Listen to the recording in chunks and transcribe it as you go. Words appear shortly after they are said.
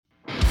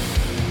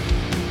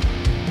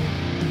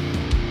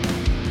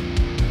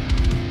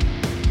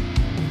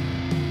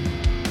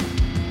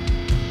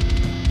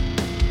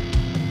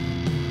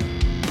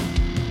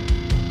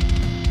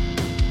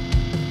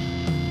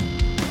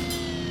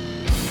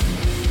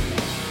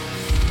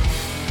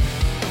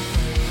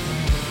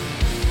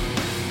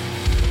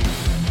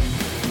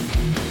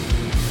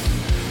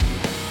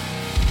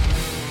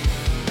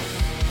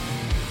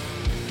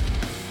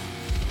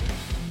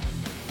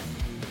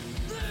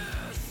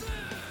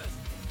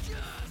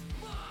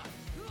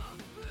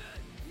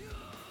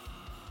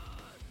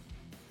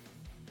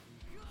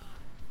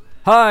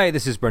Hi,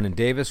 this is Brendan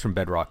Davis from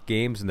Bedrock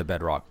Games and the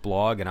Bedrock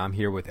blog, and I'm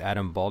here with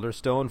Adam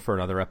Balderstone for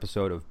another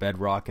episode of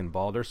Bedrock and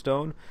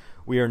Balderstone.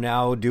 We are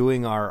now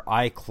doing our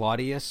I,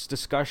 Claudius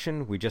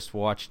discussion. We just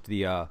watched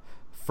the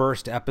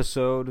first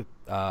episode,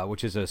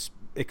 which is a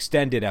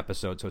extended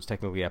episode, so it's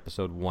technically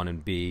episode 1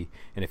 and B,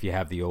 and if you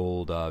have the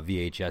old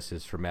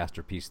VHSs from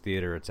Masterpiece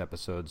Theater, it's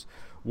episodes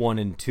 1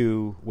 and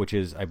 2, which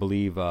is, I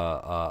believe,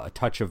 A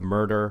Touch of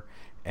Murder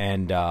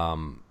and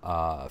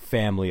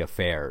Family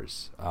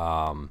Affairs.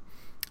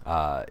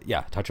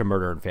 Touch of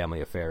Murder and Family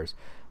Affairs.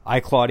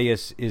 I,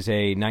 Claudius is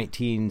a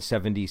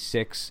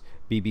 1976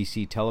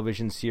 BBC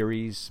television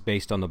series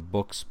based on the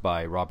books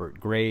by Robert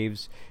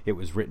Graves. It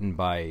was written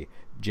by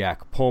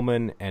Jack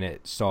Pullman, and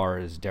it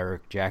stars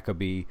Derek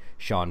Jacobi,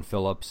 Sean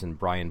Phillips, and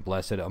Brian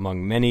Blessed,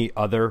 among many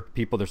other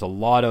people. There's a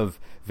lot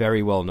of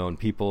very well-known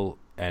people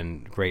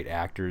and great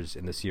actors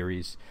in the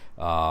series.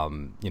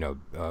 And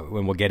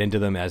we'll get into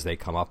them as they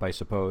come up, I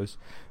suppose.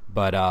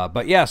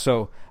 But yeah,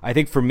 so I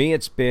think for me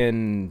it's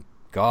been...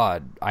 I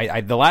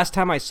the last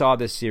time I saw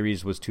this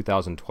series was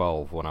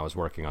 2012 when I was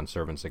working on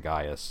Servants of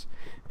Gaius,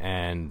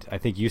 and I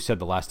think you said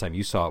the last time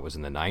you saw it was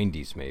in the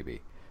 90s, maybe.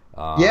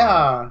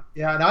 Yeah,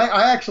 and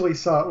I actually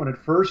saw it when it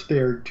first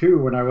aired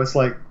too. When I was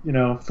like,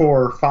 4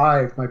 or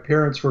 5, my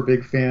parents were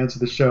big fans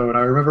of the show, and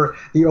I remember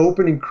the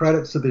opening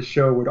credits of the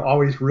show would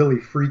always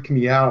really freak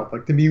me out,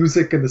 like the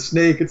music and the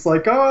snake. It's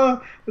like,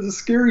 oh, there's a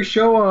scary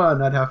show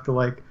on. I'd have to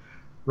like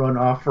run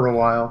off for a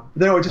while.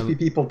 Then it would just be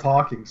people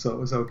talking, so it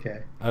was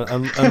okay.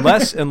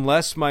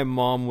 Unless my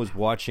mom was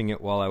watching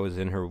it while I was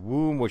in her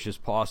womb, which is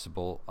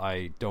possible.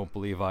 I don't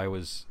believe I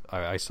was.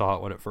 I saw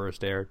it when it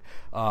first aired.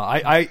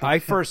 I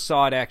first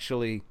saw it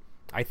actually,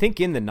 I think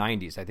in the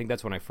 90s. I think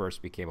that's when I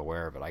first became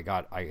aware of it. I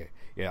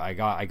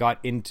got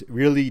into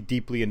really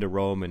deeply into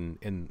Rome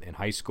in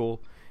high school,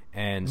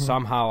 and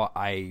somehow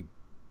I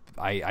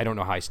don't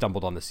know how I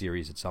stumbled on the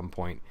series at some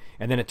point,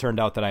 and then it turned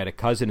out that I had a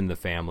cousin in the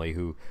family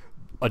who,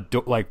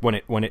 like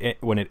when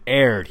it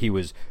aired, he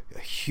was a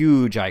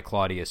huge I,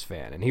 Claudius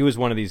fan, and he was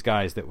one of these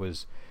guys that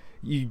was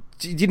he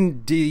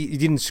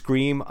didn't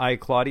scream I,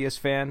 Claudius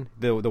fan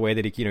the way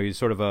that he's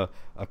sort of a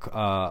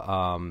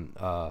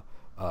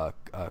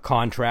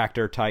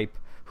contractor type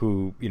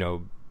who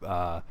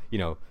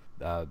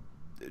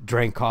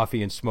drank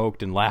coffee and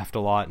smoked and laughed a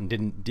lot and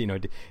didn't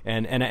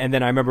and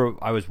then I remember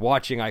I was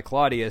watching I,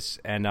 Claudius,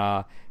 and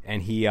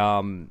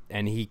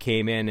he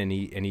came in and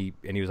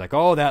he was like,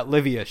 oh, that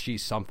Livia,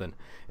 she's something,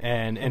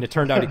 and it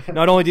turned out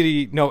not only did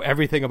he know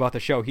everything about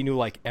the show, he knew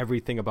like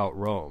everything about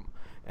Rome,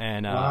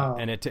 and Wow.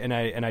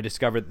 I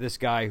discovered this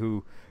guy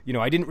who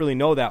I didn't really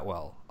know that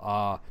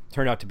well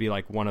turned out to be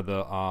like one of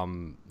the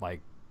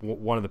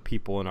one of the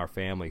people in our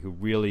family who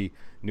really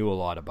knew a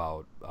lot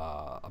about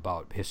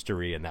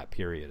history in that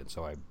period, and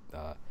so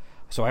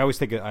I always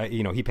think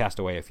he passed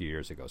away a few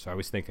years ago, so I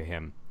always think of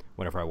him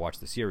whenever I watch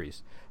the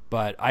series.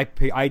 But I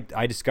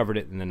discovered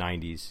it in the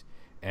 90s,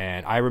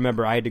 and I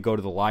remember I had to go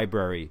to the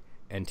library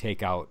and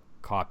take out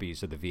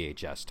copies of the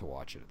VHS to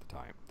watch it at the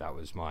time. That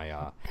was my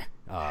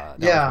was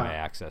my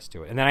access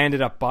to it, and then I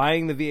ended up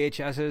buying the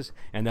VHSs,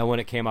 and then when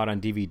it came out on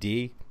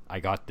DVD,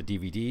 I got the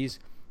DVDs.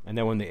 And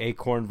then when the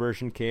Acorn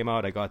version came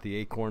out, I got the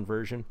Acorn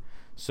version.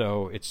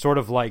 So it's sort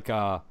of like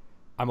I'm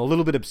a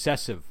little bit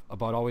obsessive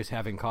about always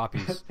having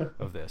copies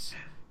of this.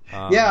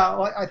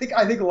 Well, I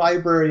think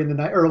Library in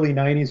the early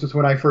 '90s was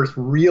when I first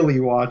really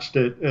watched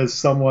it as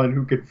someone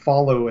who could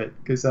follow it,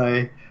 because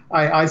I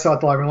saw it at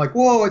the library. I'm like,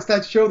 whoa, it's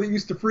that show that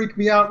used to freak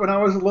me out when I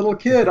was a little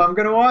kid. I'm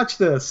going to watch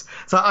this.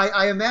 So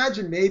I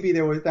imagine maybe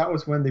that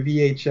was when the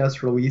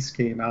VHS release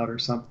came out or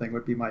something,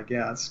 would be my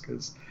guess,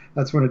 because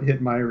that's when it hit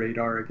my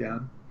radar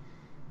again.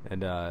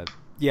 And I'm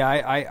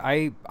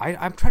trying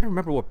to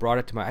remember what brought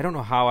it to my. I don't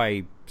know how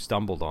I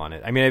stumbled on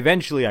it. I mean,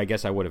 eventually, I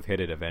guess I would have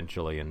hit it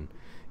eventually, and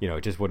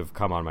it just would have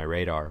come on my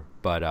radar.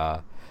 But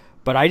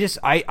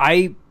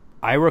I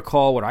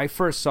recall when I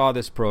first saw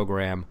this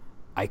program,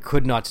 I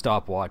could not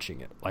stop watching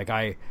it. Like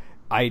I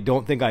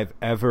don't think I've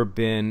ever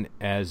been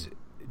as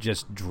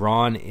just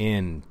drawn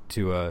in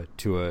to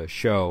a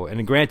show.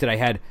 And granted, I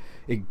had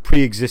a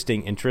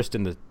pre-existing interest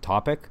in the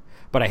topic,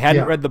 but I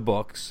hadn't read the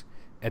books.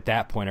 At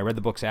that point, I read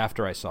the books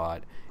after I saw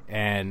it,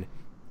 and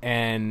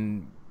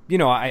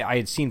I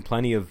had seen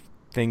plenty of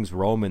things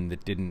Roman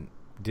that didn't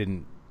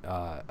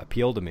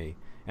appeal to me,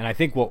 and I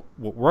think what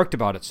worked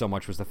about it so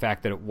much was the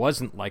fact that it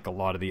wasn't like a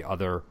lot of the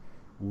other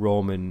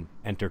Roman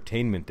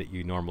entertainment that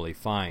you normally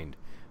find.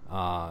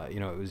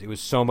 It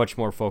was so much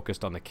more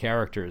focused on the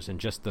characters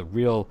and just the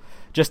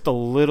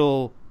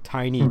little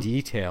tiny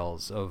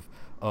details of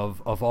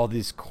all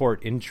this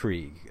court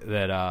intrigue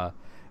that.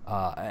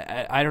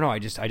 I don't know.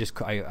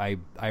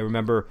 I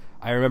remember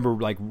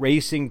like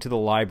racing to the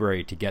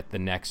library to get the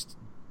next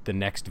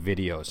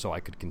video so I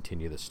could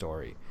continue the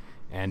story,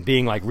 and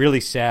being like really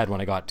sad when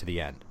I got to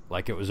the end,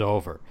 like it was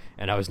over,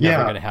 and I was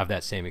never going to have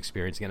that same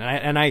experience again.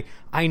 And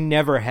I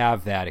never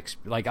have that.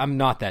 Like I'm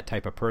not that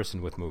type of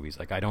person with movies.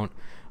 Like I don't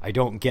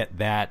get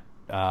that.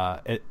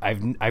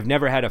 I've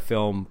never had a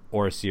film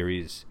or a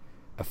series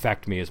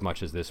affect me as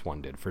much as this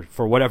one did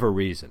for whatever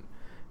reason.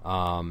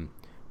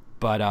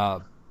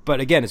 but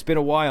again, it's been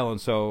a while,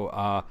 and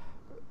so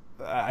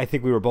I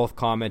think we were both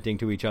commenting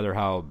to each other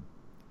how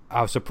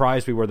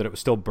surprised we were that it was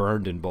still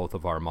burned in both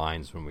of our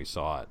minds when we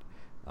saw it.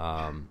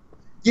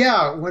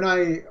 Yeah, when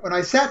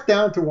I sat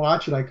down to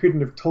watch it, I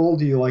couldn't have told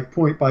you like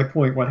point by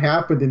point what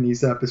happened in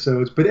these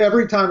episodes. But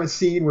every time a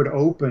scene would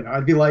open,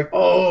 I'd be like,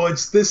 "Oh,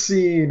 it's this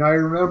scene. I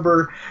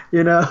remember.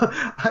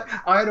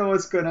 I know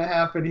what's going to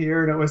happen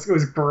here." And it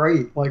was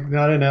great. Like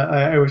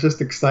it was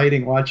just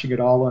exciting watching it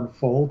all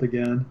unfold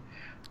again.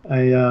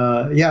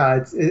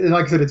 It's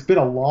like I said, it's been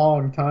a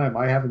long time.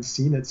 I haven't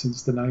seen it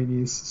since the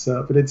 '90s.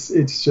 So, but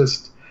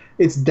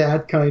it's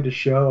that kind of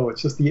show.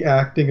 It's just the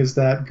acting is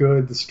that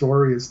good, the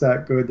story is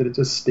that good that it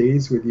just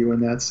stays with you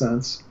in that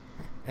sense.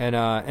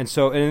 And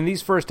so in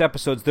these first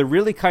episodes, they're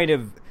really kind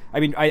of. I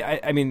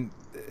mean,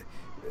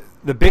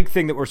 the big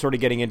thing that we're sort of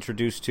getting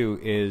introduced to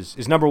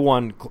is number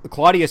one,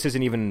 Claudius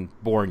isn't even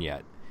born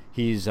yet.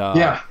 He's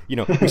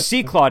we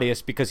see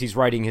Claudius because he's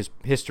writing his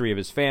history of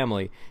his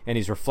family and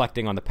he's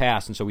reflecting on the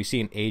past, and so we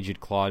see an aged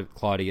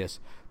Claudius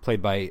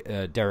played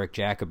by Derek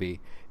Jacobi.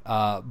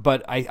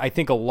 But I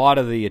think a lot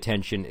of the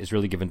attention is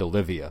really given to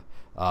Livia,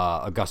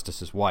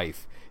 Augustus's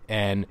wife,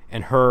 and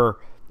her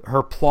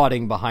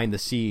plotting behind the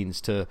scenes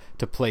to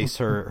place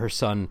her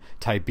son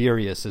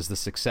Tiberius as the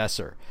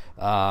successor.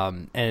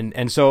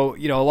 And so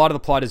a lot of the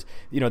plot is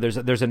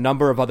there's a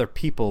number of other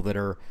people that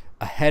are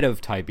ahead of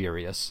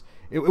Tiberius.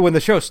 When the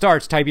show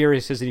starts,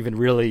 Tiberius isn't even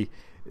really,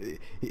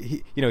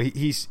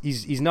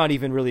 he's not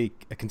even really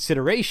a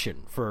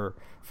consideration for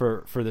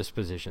this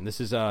position.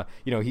 This is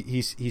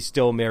he's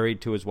still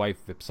married to his wife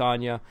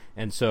Vipsania,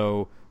 and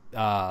so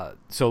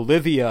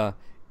Livia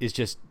is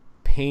just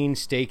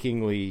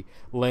painstakingly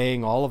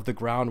laying all of the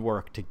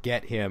groundwork to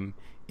get him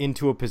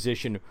into a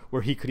position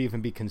where he could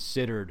even be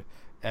considered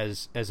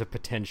as a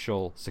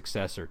potential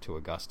successor to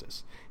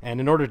Augustus.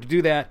 And in order to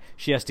do that,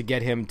 she has to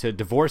get him to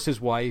divorce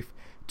his wife,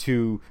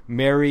 to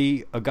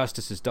marry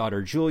Augustus's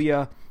daughter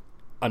Julia,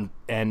 and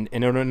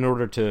in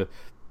order to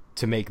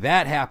make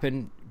that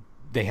happen,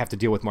 they have to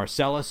deal with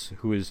Marcellus,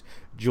 who is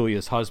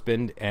Julia's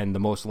husband and the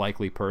most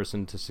likely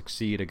person to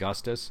succeed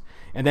Augustus.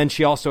 And then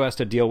she also has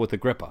to deal with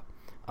Agrippa.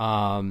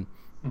 And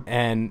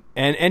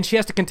she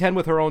has to contend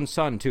with her own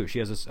son, too. She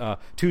has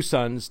two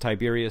sons,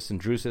 Tiberius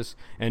and Drusus.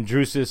 And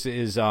Drusus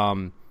is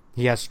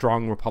he has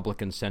strong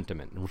Republican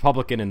sentiment.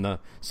 Republican in the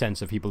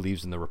sense of he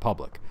believes in the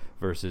Republic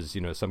versus,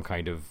 some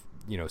kind of,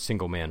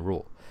 single-man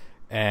rule.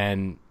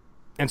 And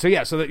so,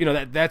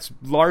 that's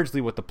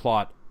largely what the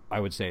plot, I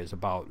would say, is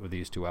about with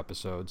these two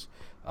episodes.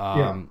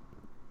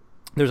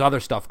 There's other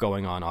stuff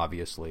going on,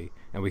 obviously,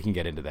 and we can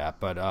get into that.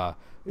 But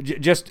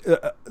just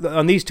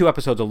on these two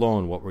episodes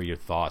alone, what were your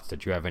thoughts?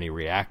 Did you have any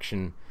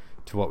reaction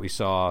to what we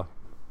saw?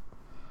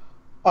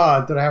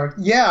 Did I have?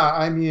 Yeah,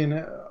 I mean,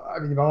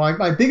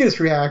 my biggest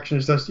reaction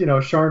is just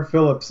Sian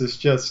Phillips is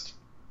just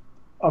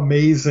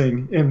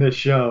amazing in this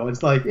show.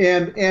 It's like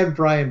and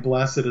Brian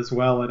Blessed as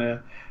well in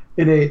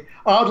a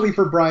oddly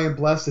for Brian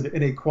Blessed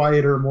in a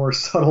quieter, more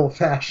subtle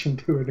fashion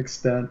to an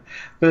extent.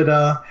 But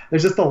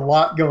there's just a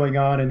lot going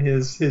on in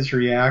his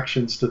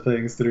reactions to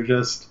things that are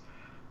just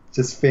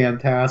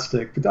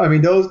fantastic. But I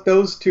mean,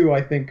 those two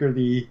I think are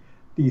the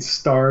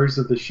stars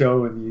of the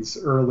show in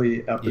these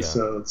early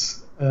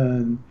episodes. Yeah.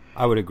 And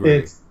I would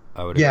agree.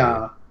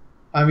 Yeah.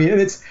 I mean,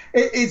 it's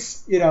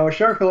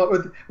Sian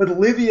Phillips with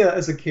Livia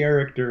as a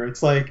character.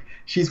 It's like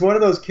she's one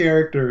of those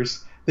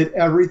characters that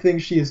everything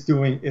she is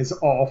doing is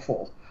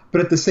awful,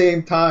 but at the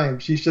same time,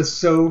 she's just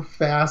so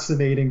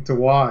fascinating to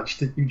watch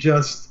that you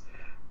just,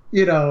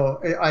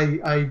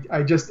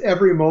 I just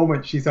every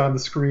moment she's on the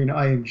screen,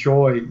 I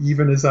enjoy,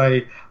 even as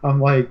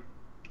I'm like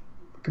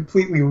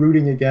completely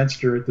rooting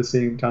against her at the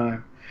same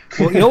time.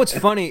 Well, what's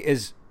funny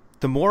is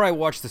the more I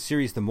watch the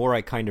series, the more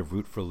I kind of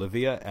root for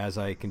Livia as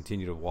I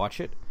continue to watch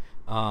it.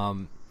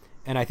 And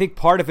I think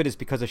part of it is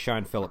because of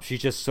Sian Phillips. She's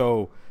just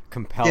so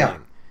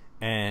compelling,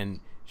 and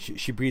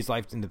she breathes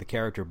life into the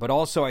character. But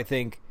also, I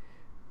think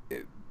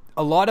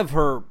a lot of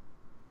her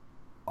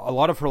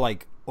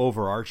like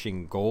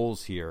overarching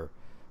goals here,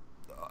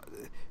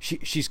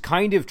 she's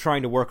kind of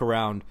trying to work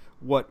around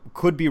what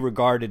could be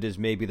regarded as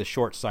maybe the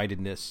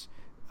short-sightedness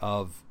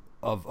of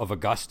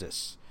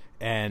Augustus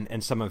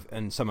and some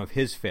of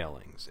his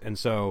failings. And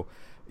so,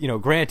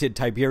 granted,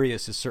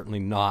 Tiberius is certainly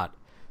not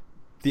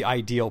the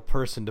ideal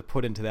person to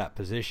put into that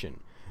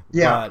position.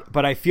 Yeah.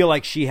 But I feel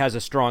like she has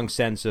a strong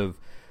sense of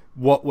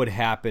what would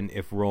happen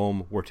if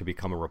Rome were to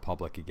become a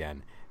republic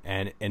again.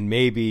 And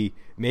maybe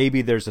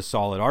there's a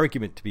solid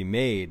argument to be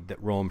made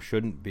that Rome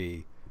shouldn't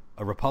be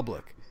a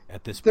republic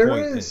at this point.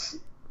 There is.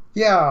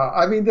 Yeah,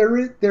 I mean,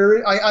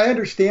 I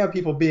understand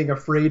people being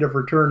afraid of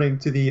returning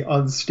to the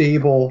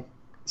unstable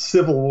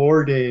Civil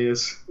War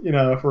days,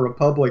 if a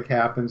republic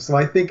happens. So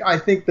I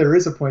think there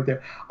is a point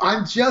there.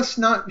 I'm just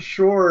not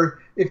sure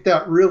if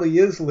that really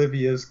is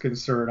Livia's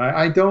concern.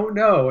 I don't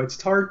know. It's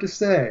hard to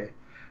say.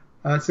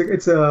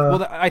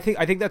 Well, I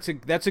think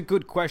that's a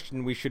good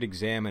question we should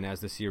examine as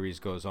the series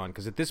goes on,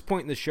 because at this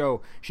point in the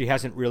show, she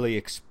hasn't really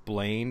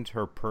explained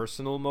her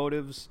personal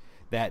motives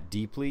that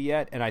deeply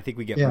yet, and I think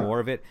we get more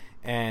of it.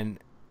 And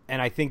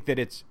I think that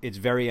it's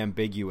very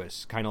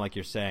ambiguous, kind of like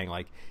you're saying.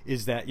 Like,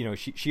 is that, you know,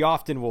 she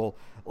often will,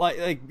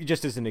 like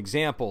just as an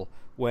example,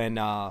 when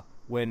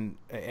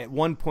at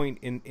one point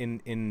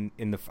in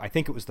the, I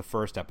think it was the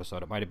first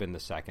episode, it might have been the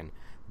second,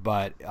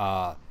 but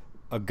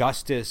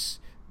Augustus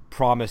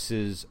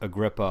promises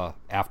Agrippa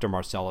after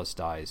Marcellus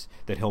dies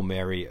that he'll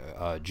marry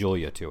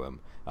Julia to him.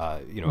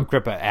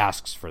 Agrippa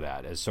asks for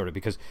that as sort of,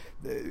 because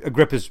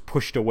Agrippa's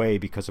pushed away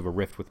because of a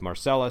rift with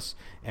Marcellus,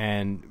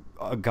 and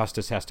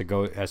Augustus has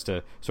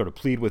to sort of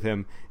plead with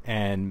him,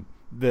 and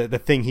the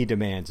thing he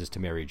demands is to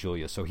marry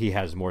Julia, so he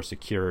has more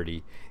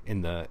security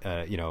in the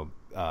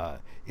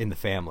in the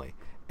family.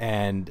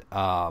 And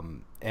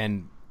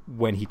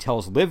when he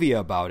tells Livia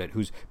about it,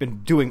 who's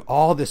been doing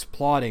all this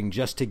plotting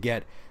just to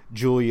get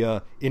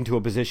Julia into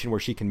a position where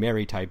she can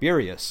marry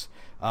Tiberius,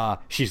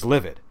 she's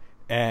livid.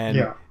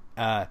 And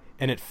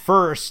at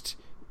first,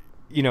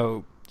 you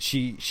know,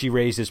 she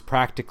raises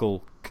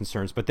practical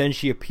concerns, but then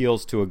she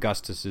appeals to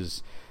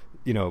Augustus's,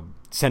 you know,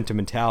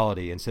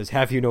 sentimentality and says,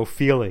 "Have you no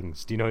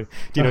feelings? Do you know?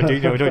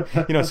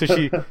 So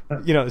she,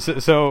 you know,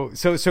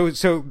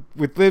 so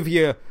with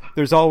Livia,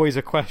 there's always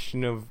a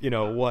question of, you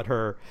know, what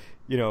her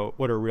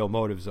real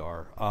motives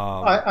are.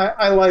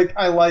 I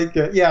like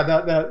it. Yeah,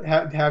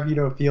 that have you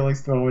no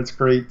feelings moment's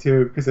great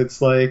too, because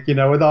it's like, you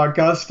know, with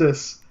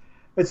Augustus,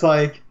 it's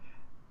like,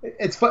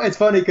 it's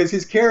funny because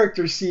his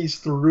character sees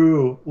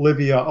through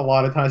Livia a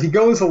lot of times. He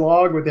goes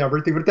along with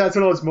everything, but that's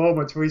one of those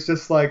moments where he's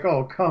just like,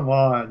 "Oh, come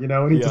on," you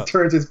know, and he just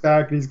turns his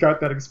back and he's got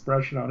that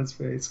expression on his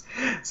face.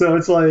 So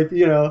it's like,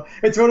 you know,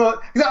 it's one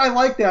of, I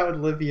like that with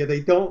Livia.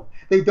 They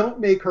don't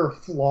make her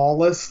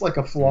flawless, like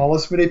a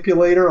flawless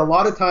manipulator. A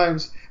lot of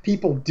times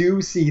people do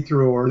see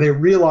through her. They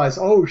realize,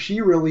 oh,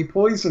 she really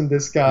poisoned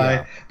this guy.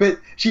 Yeah. But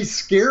she's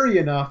scary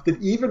enough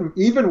that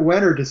even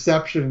when her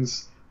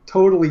deceptions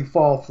totally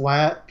fall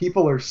flat,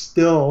 people are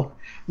still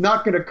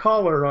not going to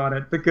call her on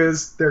it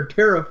because they're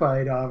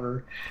terrified of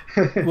her.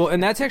 Well,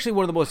 and that's actually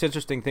one of the most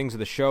interesting things of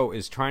the show,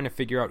 is trying to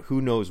figure out who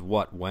knows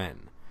what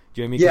when.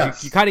 Do you know what I mean?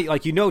 Yes. You kind of,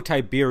 like, you know,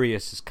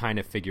 Tiberius has kind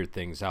of figured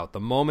things out.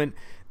 The moment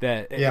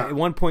that at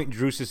one point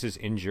Drusus is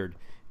injured,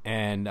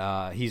 and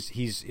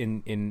he's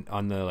in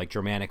on the, like,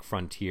 Germanic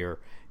frontier,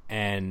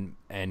 and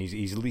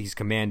he's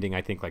commanding,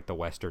 I think, like the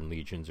Western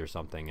legions or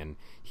something, and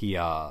he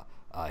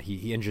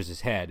injures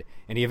his head,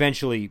 and he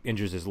eventually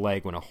injures his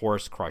leg when a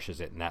horse crushes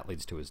it, and that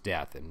leads to his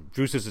death. And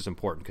Drusus is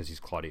important because he's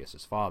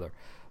Claudius's father,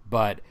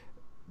 but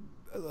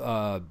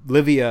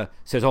Livia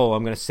says, "Oh,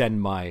 I'm going to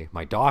send my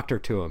doctor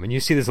to him," and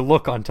you see there's a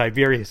look on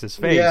Tiberius's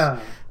face.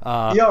 Yeah,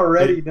 he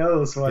already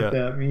knows what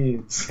that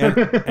means.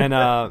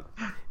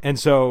 and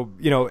so,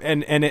 you know,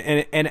 and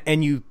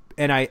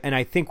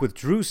I think with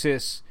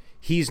Drusus,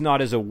 he's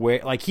not as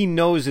aware. Like, he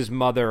knows his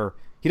mother.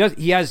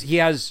 He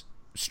has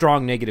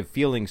strong negative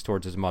feelings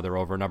towards his mother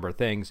over a number of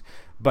things,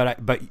 but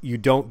you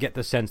don't get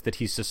the sense that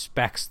he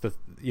suspects the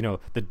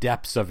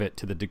depths of it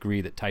to the degree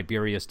that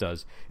Tiberius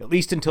does, at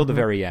least until the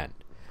very end.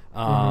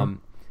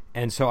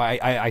 And so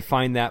I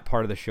find that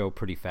part of the show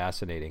pretty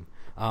fascinating.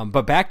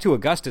 But back to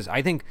Augustus,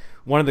 I think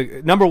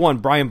number one,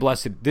 Brian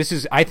Blessed,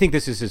 I think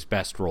this is his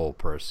best role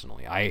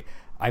personally.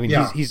 I mean,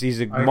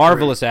 he's a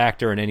marvelous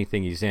actor in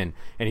anything he's in,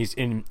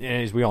 and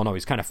as we all know,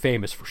 he's kind of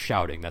famous for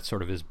shouting. That's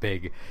sort of his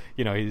big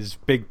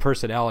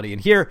personality.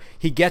 And here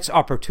he gets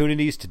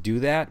opportunities to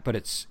do that, but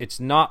it's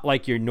not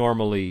like you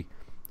normally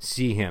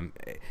see him.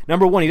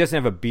 Number one, he doesn't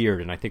have a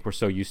beard, and I think we're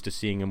so used to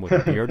seeing him with a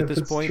beard at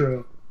this point.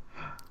 True.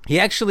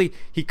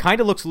 He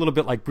kind of looks a little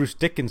bit like Bruce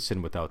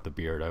Dickinson without the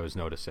beard, I was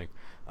noticing.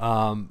 But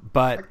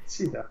I can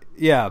see that.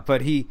 Yeah,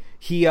 but he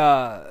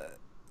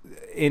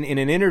in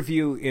an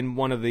interview in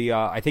one of the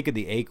I think in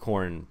the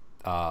Acorn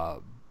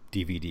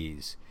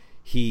DVDs,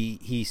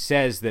 he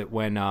says that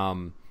when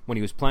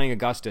he was playing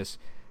Augustus,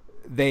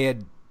 they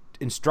had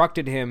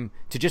instructed him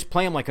to just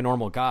play him like a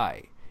normal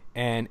guy,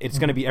 and it's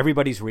going to be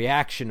everybody's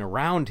reaction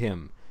around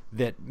him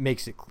that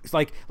makes it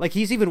like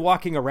he's even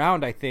walking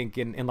around, I think,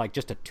 in like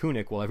just a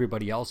tunic while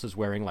everybody else is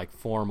wearing like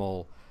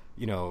formal,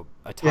 you know,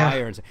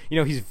 attire. And, you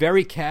know, he's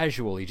very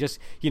casual. He just,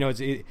 you know,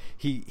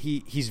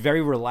 he's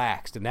very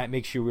relaxed, and that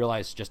makes you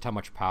realize just how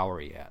much power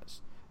he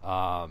has.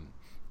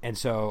 And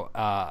so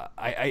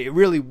it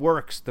really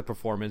works, the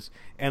performance.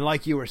 And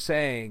like you were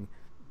saying,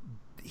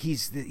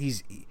 he's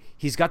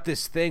got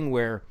this thing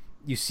where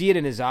you see it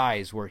in his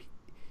eyes, where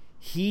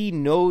he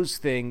knows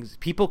things.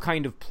 People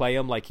kind of play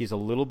him like he's a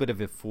little bit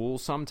of a fool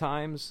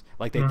sometimes,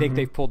 like they think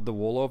they've pulled the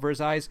wool over his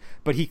eyes,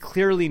 but he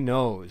clearly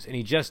knows, and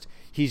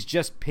he's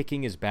just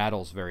picking his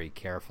battles very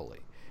carefully.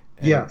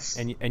 And, yes,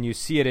 and you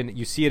see it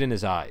in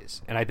his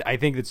eyes, and I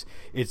think it's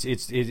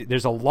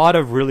there's a lot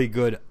of really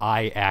good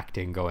eye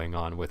acting going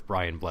on with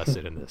Brian Blessed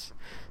in this.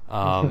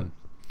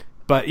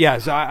 But yeah,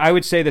 so I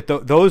would say that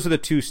those are the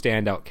two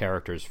standout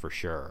characters for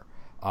sure.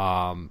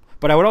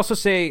 But I would also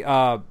say,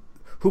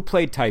 who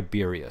played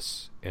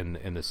Tiberius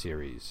in the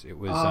series? It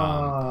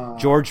was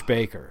George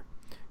Baker.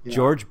 Yeah.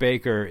 George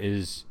Baker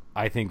is,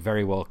 I think,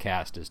 very well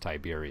cast as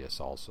Tiberius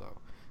also.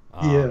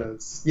 He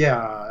is.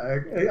 Yeah.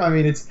 I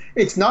mean,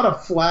 it's not a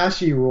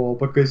flashy role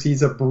because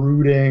he's a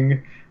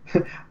brooding,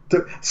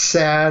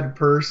 sad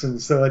person.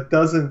 So it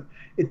doesn't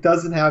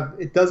have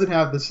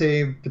the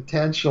same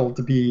potential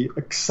to be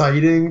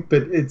exciting,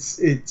 but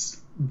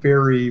it's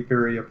very,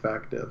 very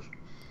effective.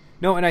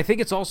 No, and I think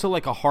it's also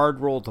like a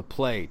hard role to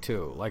play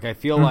too. Like I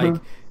feel Mm-hmm.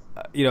 like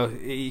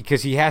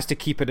because he has to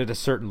keep it at a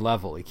certain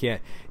level. He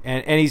can't,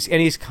 and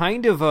he's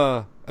kind of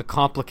a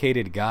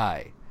complicated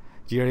guy.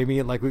 Do you know what I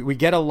mean? Like we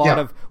get a lot Yeah.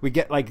 of we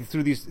get like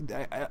through these.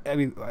 I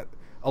mean,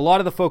 a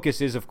lot of the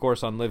focus is of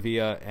course on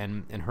Livia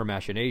and her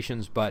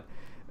machinations, but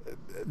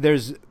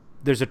there's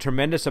a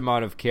tremendous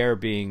amount of care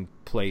being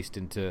placed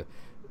into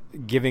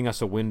giving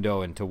us a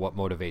window into what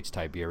motivates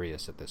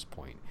Tiberius at this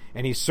point.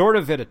 And he's sort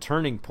of at a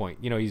turning point.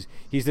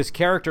 He's this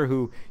character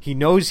who he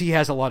knows he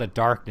has a lot of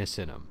darkness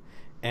in him.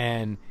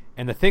 And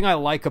the thing I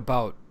like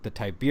about the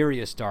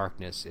Tiberius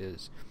darkness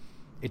is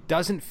it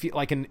doesn't feel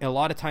like a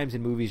lot of times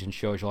in movies and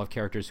shows you'll have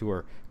characters who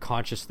are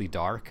consciously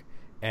dark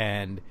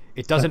and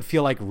it doesn't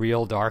feel like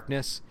real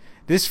darkness.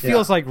 This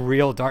feels like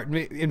real dark,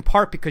 in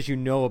part because you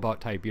know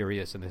about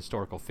Tiberius and the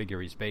historical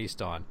figure he's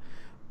based on,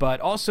 but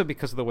also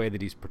because of the way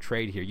that he's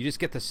portrayed here. You just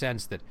get the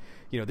sense that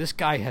this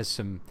guy has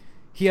some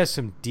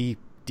deep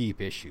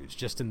issues.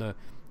 Just in the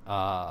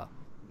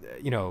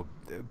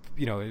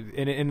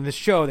in the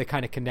show they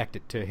kind of connect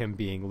it to him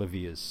being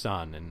Livia's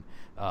son and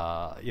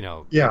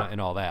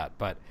and all that.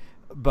 But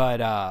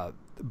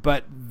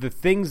the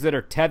things that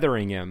are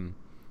tethering him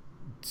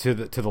to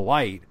the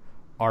light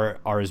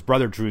are his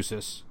brother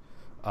Drusus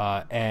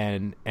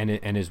and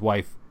his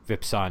wife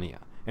Vipsania.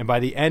 And by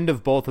the end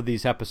of both of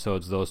these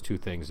episodes, those two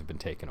things have been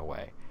taken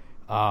away.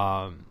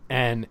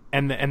 And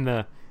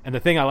the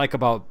thing I like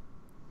about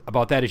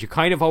that is you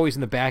kind of always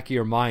in the back of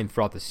your mind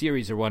throughout the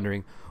series are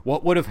wondering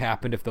what would have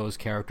happened if those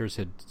characters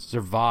had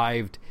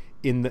survived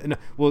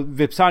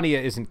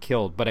Vipsania isn't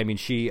killed, but I mean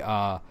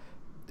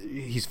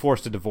he's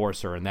forced to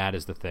divorce her, and that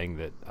is the thing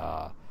that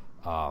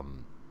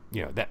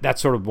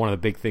that's sort of one of the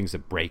big things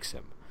that breaks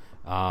him.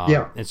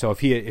 And so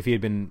if he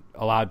had been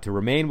allowed to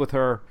remain with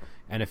her,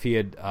 and if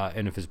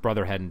his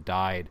brother hadn't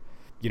died,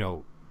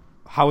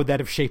 how would that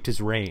have shaped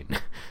his reign?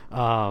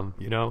 Well,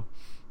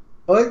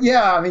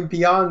 yeah, I mean,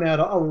 beyond that,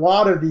 a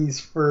lot of these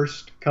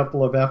first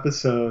couple of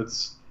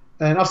episodes,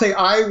 and I'll say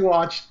I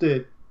watched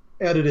it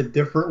edited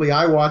differently.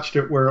 I watched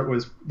it where it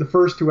was the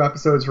first two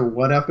episodes were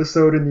one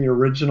episode in the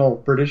original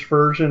British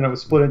version. It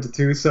was split into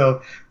two.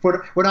 So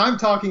when I'm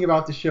talking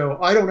about the show,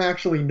 I don't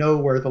actually know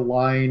where the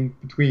line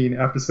between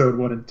episode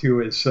 1 and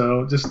 2 is.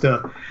 So just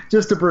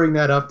to bring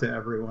that up to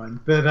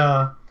everyone. But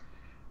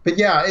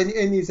yeah,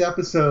 in these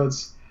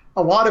episodes,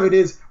 a lot of it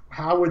is,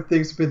 how would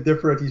things have been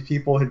different if these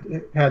people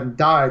hadn't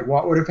died?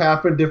 What would have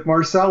happened if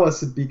Marcellus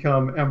had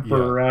become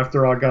emperor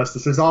after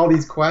Augustus? There's all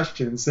these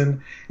questions. And,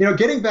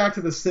 getting back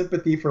to the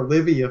sympathy for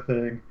Livia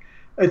thing,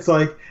 it's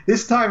like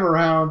this time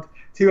around,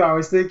 too, I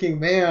was thinking,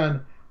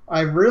 man,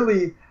 I'm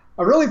really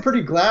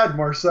pretty glad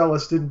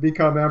Marcellus didn't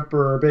become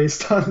emperor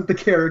based on the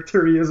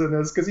character he is in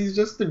this, because he's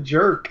just a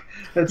jerk.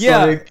 It's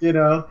like,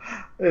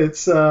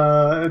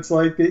 it's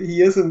like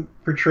he isn't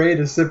portrayed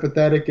as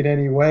sympathetic in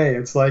any way.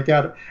 It's like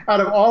out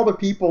of all the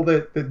people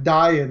that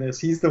die in this,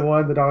 he's the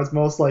one that I was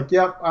most like,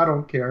 yep, I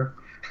don't care.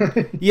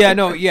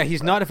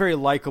 He's not a very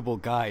likable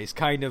guy. He's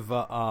kind of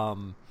I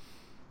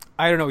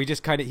don't know,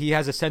 he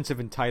has a sense of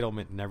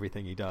entitlement in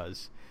everything he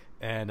does.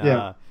 And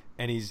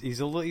and he's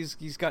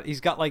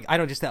got like, I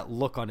don't know, just that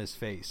look on his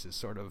face is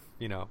sort of,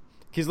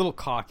 he's a little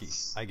cocky,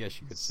 I guess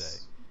you could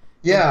say.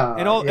 Yeah,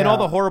 and all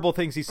the horrible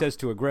things he says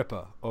to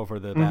Agrippa over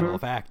the Battle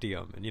of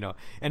Actium, and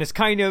and it's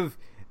kind of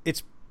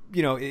it's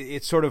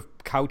sort of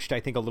couched, I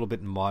think, a little bit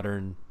in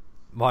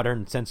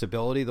modern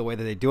sensibility, the way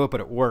that they do it,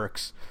 but it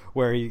works.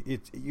 Where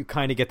you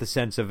kind of get the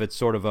sense of it's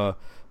sort of a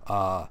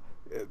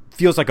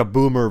feels like a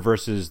boomer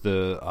versus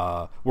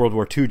the World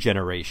War II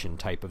generation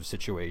type of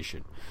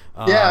situation.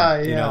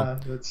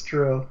 That's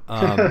true.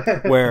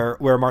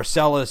 Where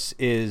Marcellus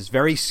is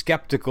very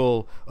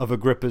skeptical of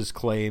Agrippa's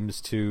claims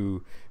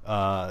to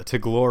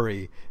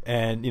glory,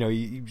 and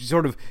you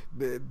sort of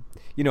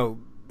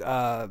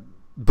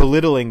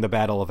belittling the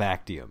Battle of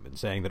Actium and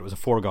saying that it was a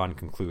foregone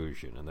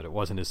conclusion and that it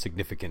wasn't as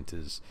significant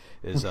as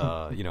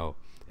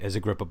as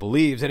Agrippa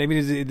believes. And I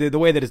mean, the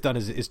way that it's done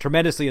is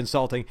tremendously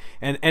insulting,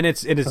 and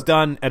it's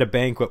done at a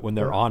banquet when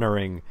they're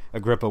honoring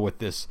Agrippa with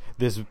this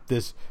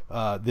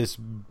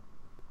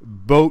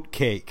boat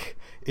cake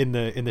in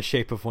the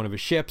shape of one of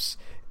his ships,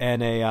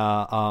 and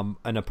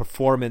a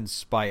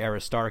performance by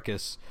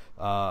Aristarchus,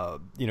 sort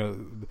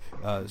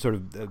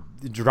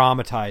of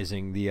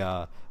dramatizing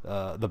the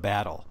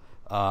battle.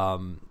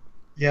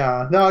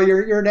 No,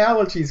 your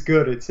analogy's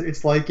good.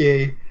 It's like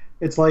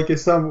if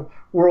some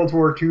World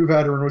War II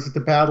veteran was at the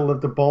Battle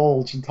of the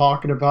Bulge and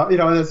talking about,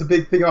 that's a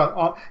big thing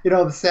about,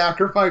 the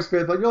sacrifice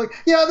bit. Like, you're like,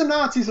 yeah, the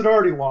Nazis had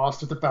already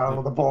lost at the Battle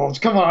of the Bulge.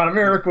 Come on,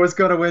 America was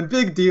going to win.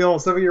 Big deal.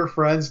 Some of your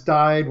friends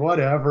died,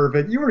 whatever,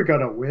 but you were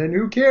going to win.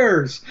 Who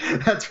cares?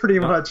 That's pretty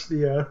much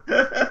the.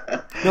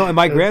 No, and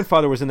my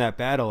grandfather was in that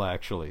battle,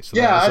 actually. So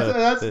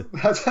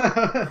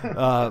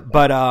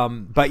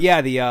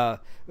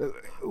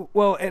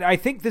well, and I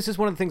think this is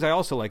one of the things I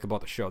also like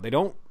about the show.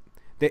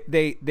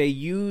 they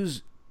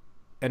use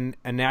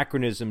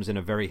anachronisms in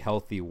a very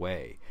healthy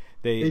way.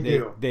 They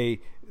do.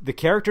 The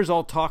characters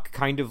all talk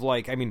kind of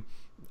like, I mean,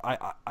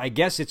 I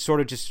guess it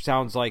sort of just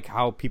sounds like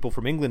how people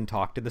from England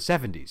talked in the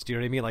 70s. Do you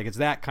know what I mean? Like, it's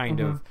that kind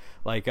of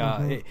like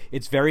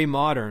it's very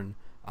modern,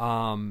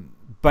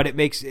 but it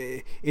makes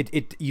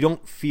it you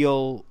don't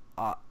feel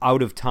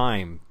out of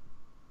time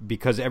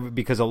because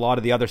a lot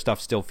of the other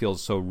stuff still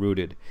feels so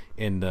rooted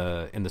in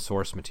the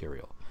source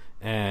material.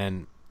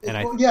 And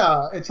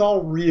it's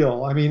all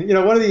real. I mean,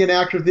 one of the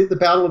enactors, the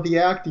Battle of the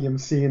Actium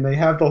scene, they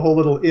have the whole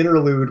little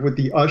interlude with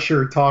the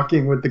usher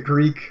talking with the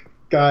Greek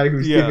guy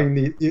who's giving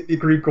the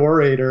Greek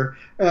orator,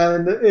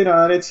 and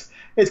and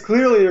it's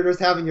clearly they're just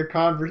having a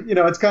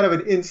it's kind of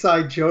an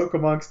inside joke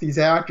amongst these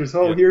actors.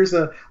 Here's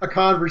a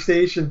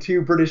conversation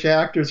two British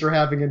actors are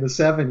having in the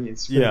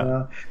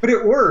 70s. But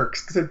it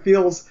works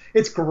because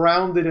it's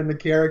grounded in the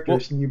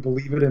characters, and you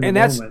believe it in the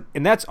moment.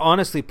 And that's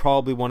honestly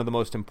probably one of the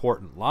most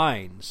important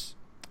lines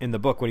in the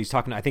book when he's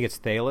talking. I think it's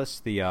Thales,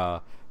 the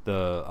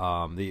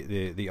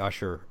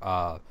usher.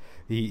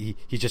 He's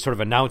just sort of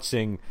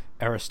announcing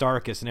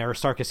Aristarchus, and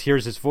Aristarchus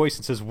hears his voice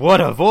and says, "What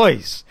a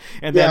voice!"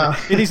 And then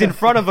and he's in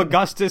front of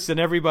Augustus and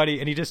everybody,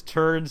 and he just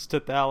turns to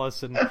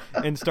Thales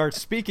and starts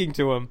speaking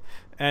to him,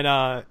 and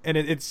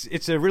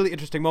it's a really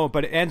interesting moment.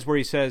 But it ends where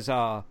he says,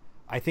 I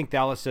think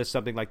Thales says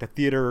something like, "The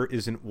theater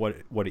isn't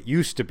what it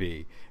used to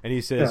be," and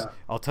he says,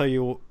 I'll tell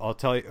you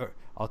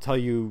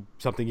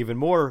something even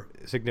more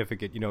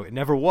significant. It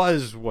never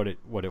was what it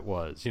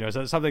was.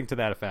 So something to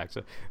that effect.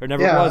 So, or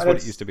never was what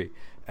it used to be.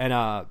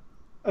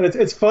 And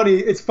it's funny.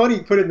 It's funny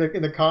put in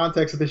the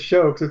context of the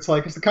show, because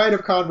it's the kind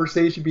of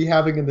conversation you'd be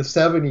having in the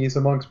 70s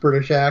amongst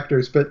British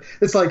actors, but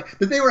it's like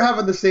that they were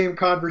having the same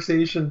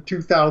conversation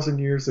 2,000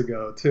 years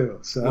ago too.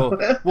 So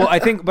I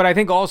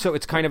think also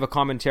it's kind of a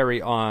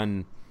commentary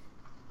on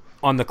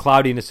the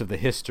cloudiness of the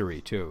history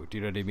too. Do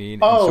you know what I mean?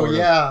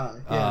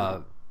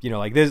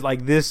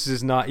 Like this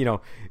is not,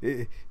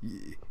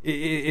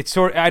 it's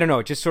sort of, I don't know,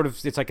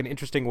 it's like an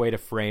interesting way to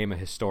frame a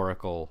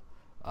historical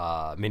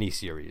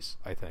miniseries,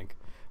 I think.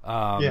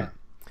 But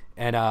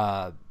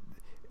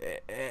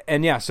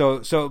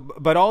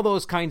all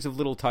those kinds of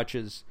little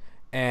touches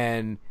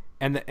and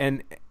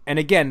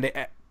again,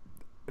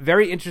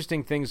 very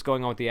interesting things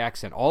going on with the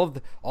accent. All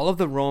of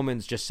the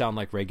Romans just sound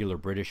like regular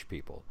British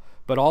people,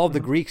 but all of the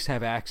Greeks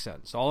have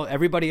accents.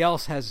 Everybody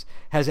else has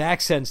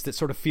accents that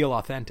sort of feel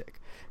authentic.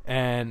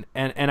 And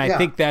I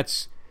think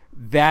that's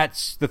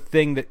the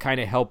thing that kind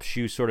of helps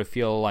you sort of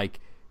feel like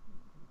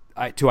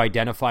to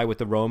identify with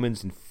the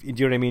Romans, and do you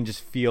know what I mean?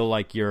 Just feel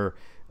like you're,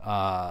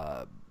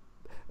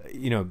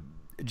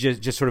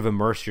 just sort of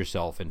immerse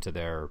yourself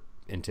into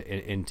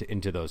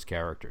into those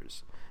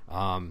characters.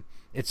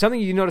 It's something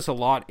you notice a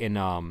lot in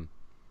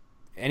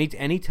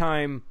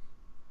anytime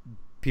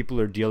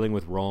people are dealing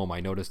with Rome. I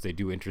notice they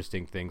do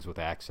interesting things with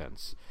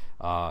accents.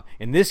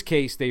 In this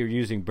case, they are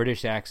using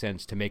British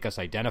accents to make us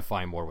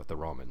identify more with the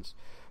Romans.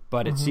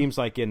 But it seems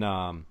like in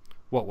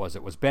what was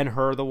it? Was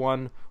Ben-Hur the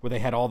one where they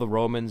had all the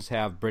Romans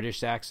have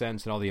British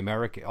accents and all the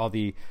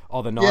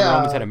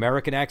non-Romans had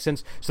American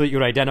accents, so that you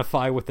would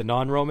identify with the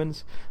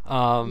non-Romans?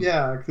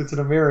 Because it's an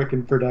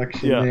American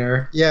production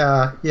there.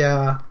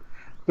 Yeah.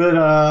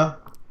 But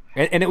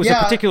and it was a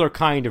particular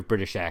kind of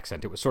British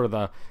accent. It was sort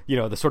of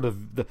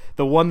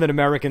the one that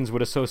Americans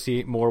would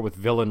associate more with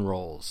villain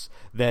roles.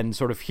 Then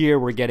sort of here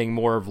we're getting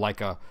more of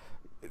like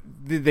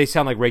they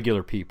sound like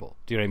regular people.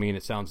 Do you know what I mean?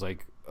 It sounds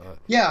like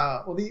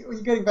well,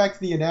 you're getting back to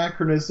the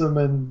anachronism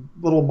and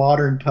little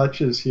modern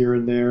touches here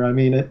and there. I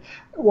mean,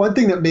 one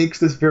thing that makes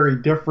this very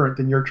different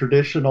than your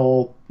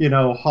traditional,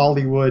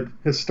 Hollywood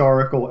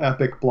historical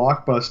epic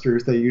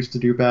blockbusters they used to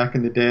do back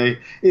in the day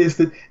is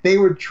that they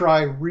would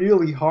try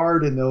really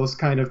hard in those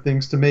kind of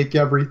things to make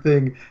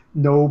everything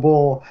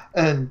noble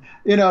and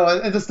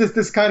and just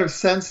this kind of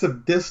sense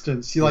of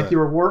distance. You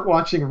weren't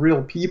watching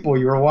real people,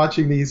 you were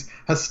watching these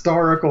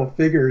historical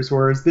figures,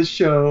 whereas this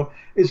show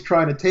is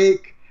trying to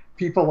take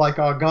people like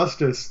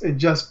Augustus and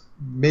just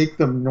make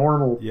them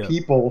normal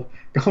people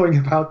going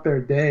about their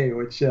day,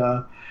 which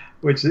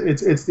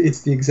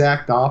it's the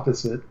exact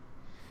opposite.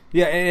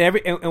 Yeah,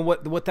 and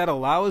what that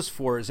allows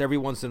for is every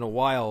once in a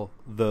while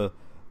the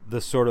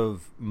sort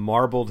of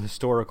marbled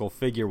historical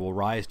figure will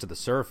rise to the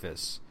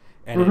surface,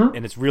 and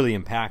it's really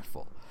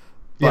impactful.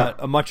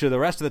 But much of the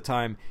rest of the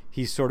time,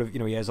 he's sort of,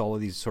 he has all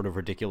of these sort of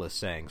ridiculous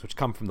sayings, which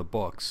come from the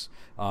books,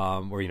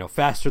 where,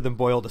 faster than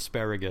boiled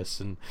asparagus,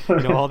 and,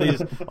 all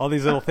these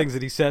little things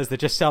that he says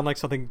that just sound like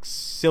something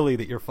silly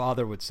that your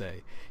father would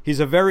say. He's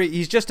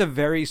just a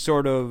very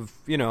sort of,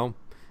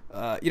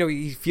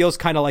 he feels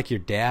kind of like your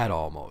dad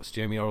almost,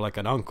 or like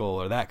an uncle,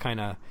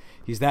 or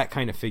he's that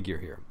kind of figure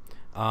here.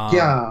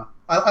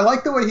 I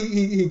like the way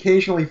he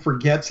occasionally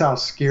forgets how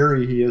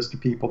scary he is to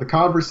people. The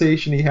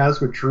conversation he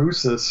has with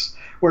Drusus,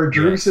 where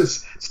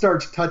Drusus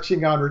starts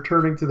touching on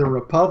returning to the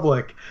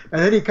Republic,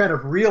 and then he kind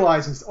of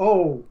realizes,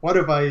 oh, what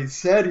have I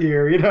said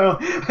here,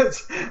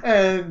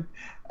 and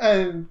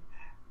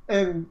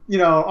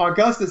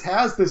Augustus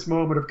has this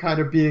moment of kind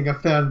of being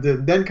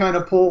offended, then kind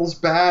of pulls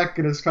back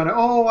and is kind of,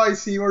 oh, I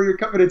see where you're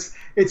coming.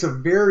 It's a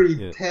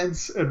very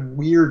tense and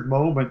weird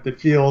moment that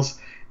feels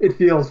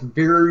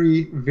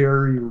very,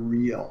 very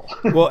real.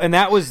 Well, and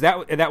that was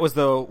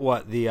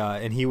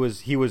and he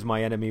was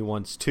my enemy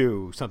once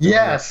too. Something.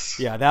 Yes.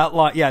 Like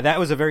that. Yeah, that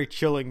was a very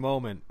chilling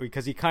moment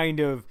because he kind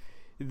of,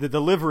 the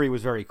delivery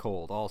was very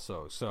cold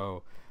also.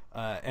 So,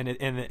 but then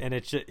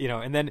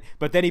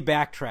he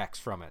backtracks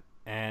from it.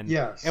 And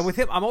yes. And with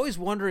him, I'm always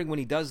wondering when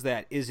he does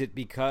that, is it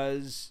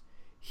because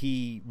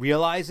he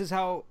realizes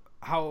how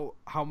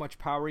much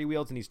power he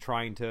wields and he's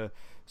trying to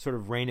sort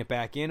of rein it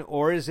back in,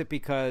 or is it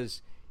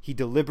because he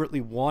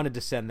deliberately wanted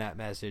to send that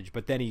message,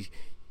 but then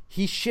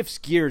he shifts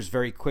gears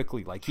very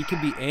quickly. Like he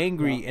can be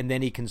angry and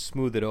then he can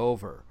smooth it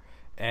over.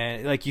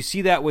 And like you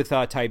see that with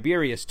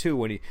Tiberius too,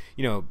 when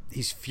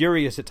he's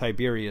furious at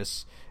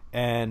Tiberius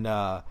and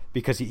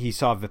because he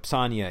saw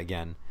Vipsania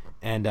again,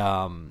 and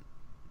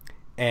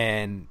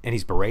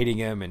he's berating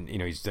him, and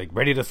he's like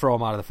ready to throw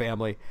him out of the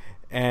family,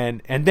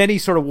 and then he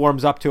sort of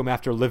warms up to him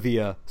after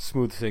Livia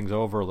smooths things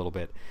over a little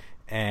bit.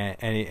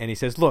 And he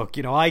says, look,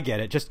 I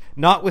get it, just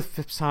not with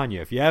Vipsania.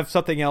 If you have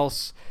something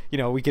else,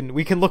 we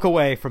can look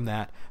away from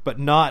that, but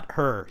not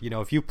her.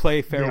 If you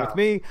play fair with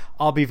me,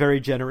 I'll be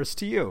very generous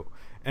to you.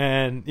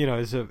 And a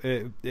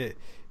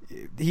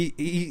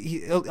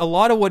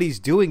lot of what he's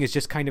doing is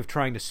just kind of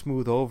trying to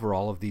smooth over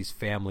all of these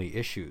family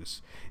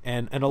issues,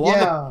 and a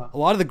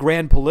lot of the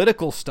grand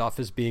political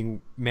stuff is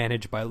being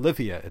managed by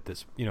Livia at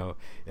this,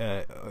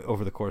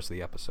 over the course of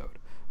the episode.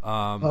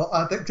 Well,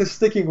 I think just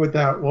sticking with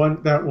that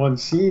one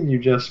scene you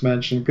just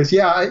mentioned, because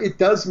it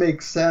does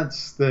make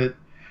sense that,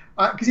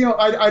 because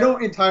I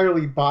don't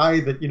entirely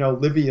buy that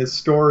Livia's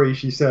story.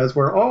 She says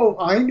where, oh,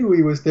 I knew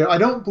he was there. I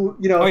don't Oh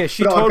yeah,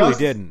 she totally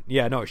didn't.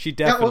 Yeah, no, she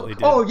definitely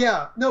did. Oh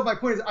yeah, no. My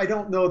point is, I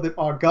don't know that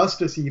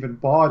Augustus even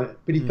bought it,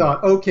 but he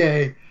thought,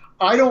 okay,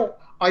 I don't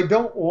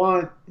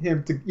want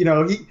him to,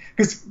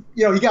 because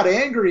he got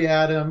angry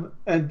at him,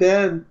 and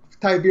then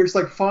Tiberius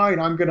like, fine,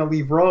 I'm going to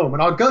leave Rome,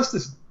 and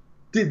Augustus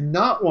did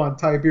not want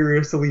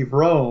Tiberius to leave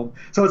Rome.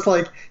 So it's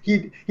like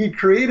he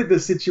created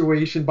this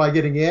situation by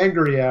getting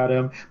angry at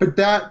him, but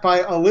that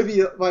by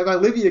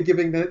Livia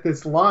giving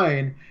this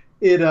line,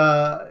 it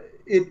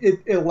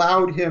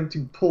allowed him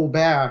to pull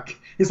back.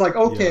 He's like,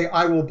 okay,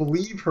 I will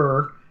believe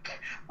her,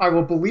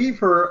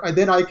 and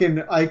then I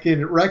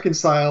can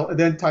reconcile, and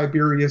then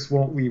Tiberius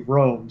won't leave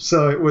Rome.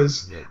 So it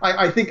was,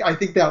 I think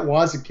that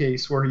was a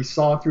case where he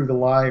saw through the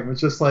lie and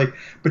was just like,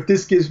 but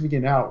this gives me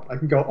an out. I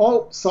can go,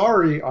 oh,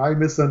 sorry, I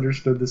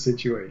misunderstood the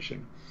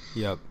situation.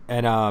 Yep,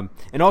 and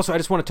also I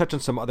just want to touch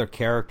on some other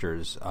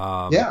characters.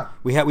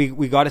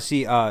 We got to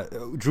see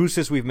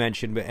Drusus, we've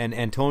mentioned, and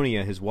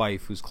Antonia, his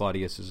wife, who's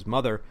Claudius's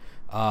mother,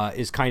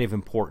 is kind of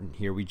important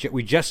here.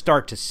 We just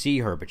start to see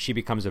her, but she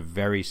becomes a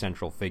very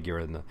central figure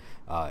in the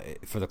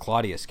for the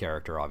Claudius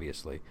character,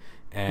 obviously,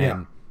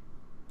 and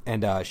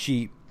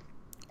she,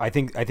 I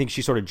think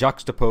she's sort of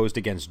juxtaposed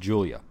against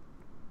Julia,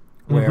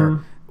 where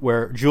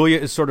Julia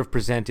is sort of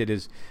presented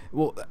as,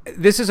 well,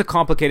 this is a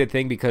complicated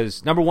thing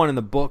because number one, in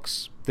the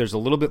books there's a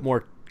little bit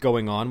more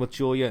going on with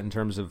Julia in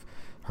terms of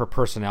her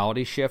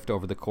personality shift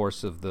over the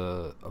course of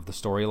the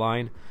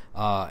storyline,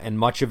 and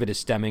much of it is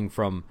stemming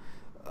from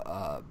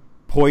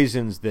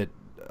poisons that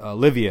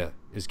Livia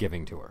is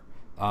giving to her,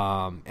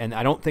 and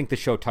I don't think the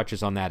show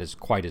touches on that as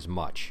quite as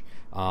much.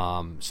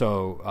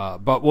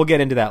 But we'll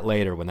get into that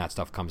later when that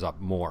stuff comes up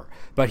more.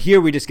 But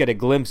here we just get a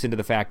glimpse into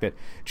the fact that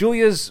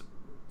Julia's,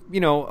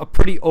 a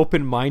pretty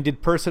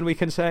open-minded person, we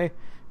can say,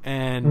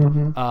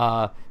 and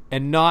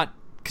not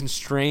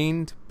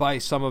constrained by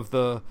some of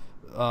the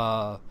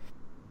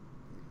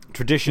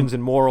traditions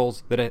and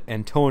morals that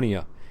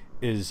Antonia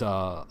is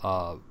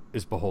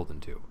beholden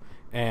to,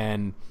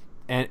 and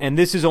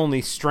this is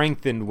only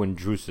strengthened when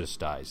Drusus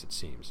dies, it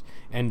seems.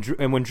 And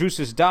when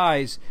Drusus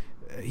dies,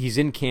 he's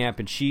in camp,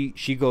 and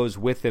she goes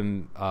with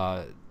him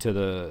to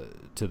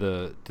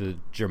the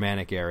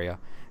Germanic area,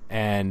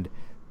 and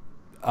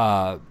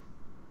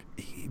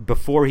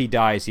before he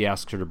dies, he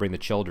asks her to bring the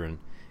children,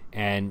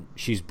 and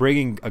she's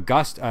bringing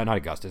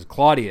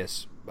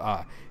Claudius.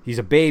 He's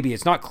a baby.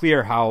 It's not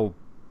clear how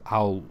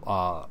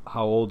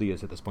old he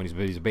is at this point.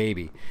 He's a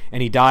baby,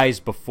 and he dies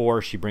before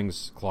she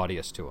brings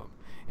Claudius to him.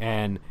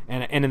 And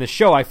in the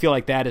show, I feel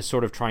like that is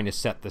sort of trying to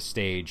set the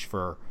stage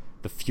for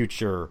the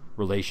future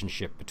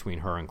relationship between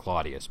her and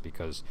Claudius,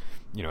 because,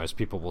 as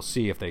people will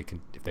see if they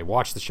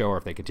watch the show or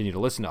if they continue to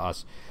listen to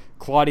us,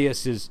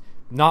 Claudius is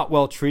not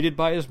well treated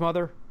by his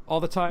mother all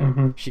the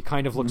time. She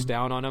kind of looks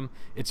down on him.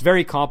 It's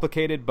very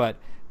complicated, but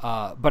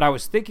I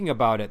was thinking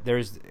about it.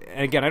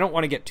 And again, I don't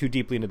want to get too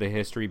deeply into the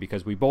history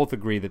because we both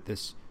agree that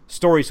this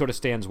story sort of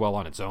stands well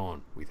on its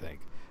own, we think.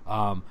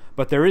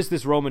 But there is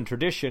this Roman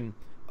tradition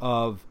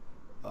of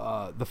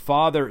the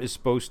father is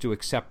supposed to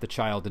accept the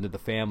child into the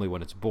family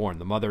when it's born.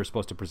 The mother is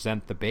supposed to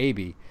present the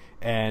baby,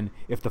 and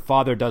if the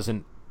father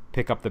doesn't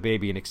pick up the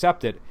baby and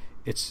accept it,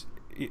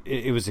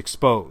 it was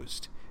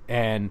exposed.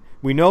 And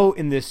we know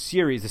in this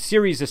series, the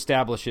series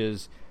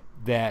establishes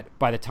that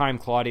by the time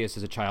Claudius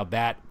is a child,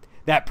 that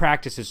that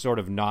practice is sort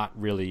of not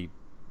really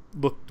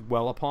looked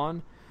well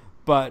upon.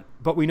 But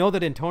we know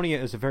that Antonia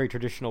is a very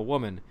traditional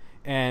woman,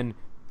 and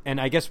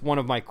I guess one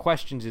of my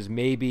questions is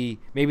maybe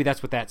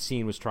that's what that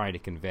scene was trying to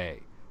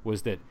convey,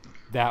 was that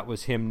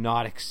was him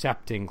not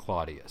accepting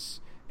Claudius,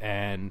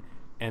 and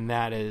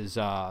that is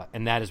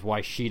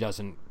why she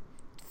doesn't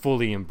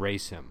fully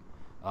embrace him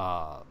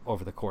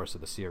over the course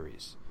of the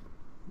series.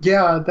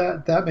 Yeah,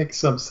 that makes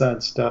some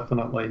sense,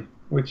 definitely.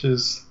 Which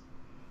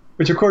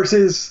of course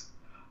is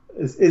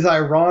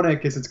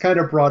ironic, as it's kind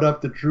of brought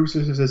up that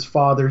Drusus is his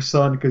father's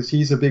son because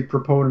he's a big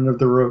proponent of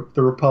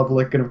the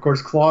Republic, and of course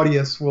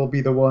Claudius will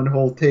be the one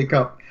who'll take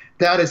up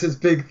that as his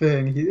big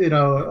thing,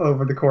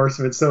 over the course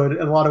of it. So in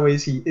a lot of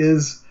ways, he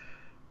is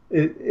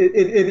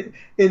in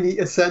the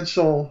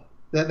essential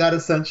that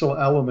essential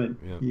element.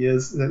 Yeah. He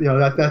is,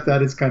 that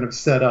is kind of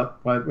set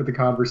up with the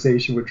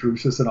conversation with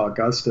Drusus and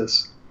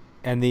Augustus.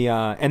 And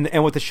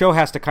and what the show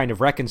has to kind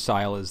of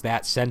reconcile is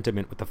that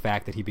sentiment with the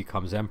fact that he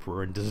becomes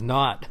emperor and does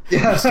not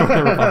restore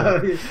the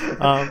Republic,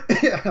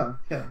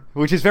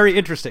 which is very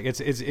interesting.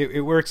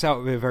 It works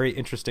out in very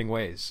interesting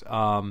ways.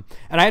 And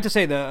I have to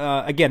say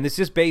that again, this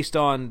is based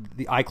on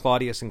the I,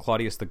 Claudius and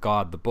Claudius the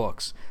God, the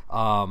books.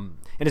 And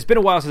it's been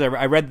a while since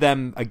I read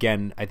them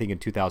again. I think in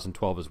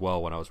 2012 as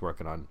well, when I was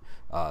working on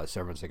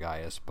Severance of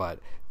Gaius. But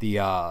the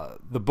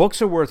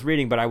books are worth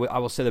reading. But I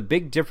will say the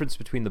big difference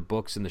between the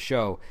books and the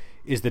show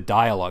is the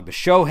dialogue. The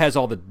show has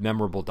all the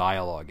memorable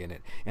dialogue in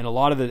it, and a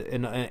lot of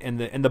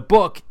the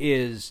book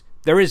is,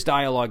 there is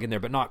dialogue in there,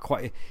 but not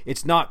quite.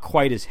 It's not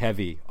quite as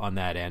heavy on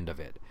that end of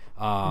it.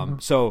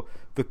 So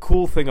the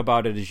cool thing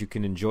about it is you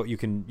can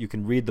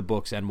read the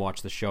books and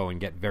watch the show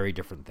and get very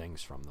different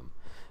things from them.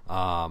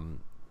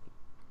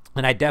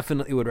 And I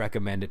definitely would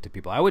recommend it to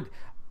people.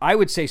 I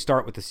would say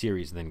start with the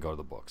series and then go to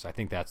the books. I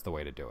think that's the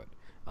way to do it.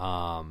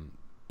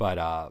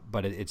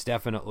 But it's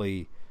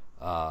definitely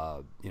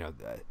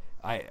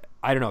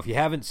I don't know, if you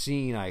haven't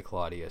seen I,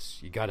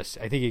 Claudius, I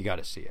think you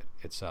gotta see it.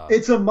 It's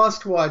a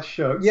must-watch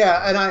show.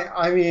 Yeah, and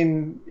I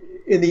mean,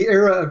 in the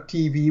era of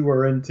TV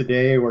we're in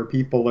today, where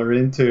people are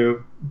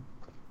into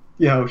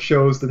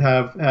shows that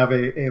have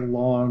a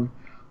long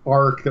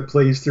arc that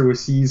plays through a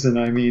season.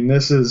 I mean,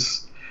 this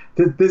is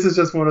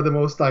just one of the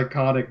most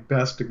iconic,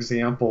 best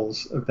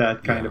examples of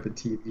that kind of a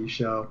TV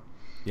show.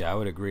 Yeah, I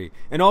would agree.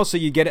 And also,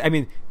 you get, I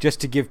mean,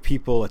 just to give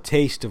people a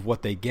taste of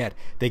what they get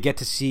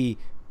to see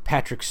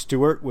Patrick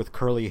Stewart with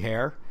curly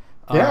hair,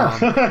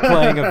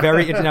 playing a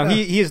very, now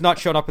he has not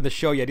shown up in the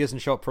show yet. He doesn't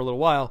show up for a little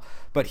while,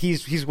 but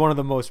he's one of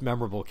the most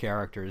memorable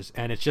characters.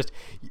 And it's just,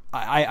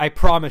 I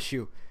promise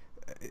you,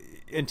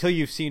 until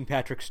you've seen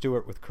Patrick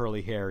Stewart with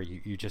curly hair,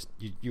 you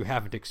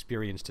haven't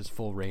experienced his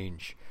full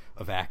range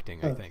of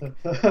acting, I think.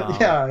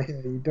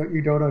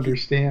 You don't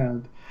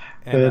understand.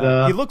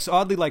 And, he looks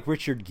oddly like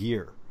Richard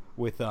Gere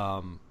with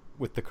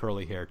the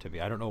curly hair to me.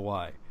 I don't know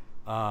why.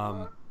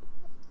 I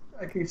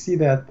can see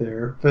that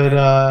there, but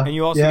and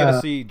you also get to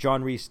see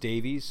John Rhys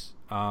Davies,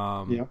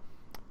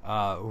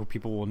 who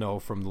people will know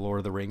from the Lord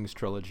of the Rings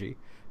trilogy.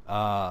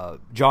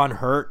 John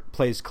Hurt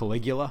plays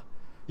Caligula.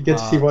 You get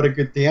to see what a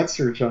good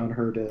dancer John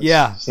Hurt is.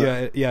 Yeah.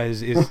 There's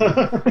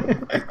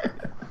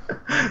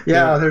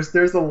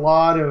a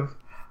lot of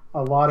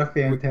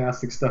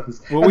fantastic stuff.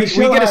 Well, we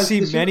get to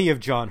see many of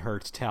John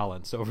Hurt's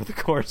talents over the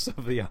course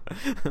of the.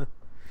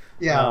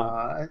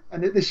 And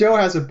the show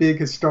has a big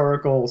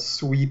historical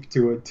sweep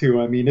to it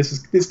too. I mean,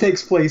 this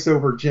takes place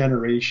over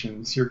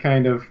generations. You're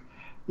kind of,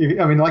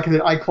 I mean, like I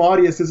said,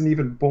 Claudius isn't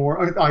even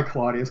born.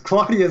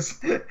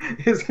 Claudius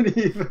isn't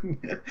even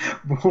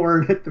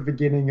born at the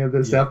beginning of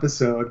this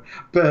episode,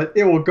 but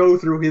it will go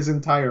through his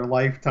entire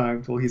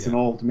lifetime till he's an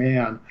old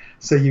man.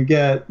 So you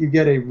get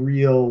a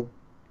real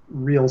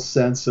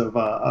sense of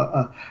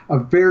a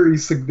very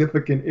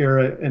significant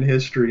era in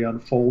history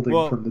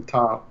unfolding from the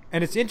top.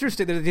 And it's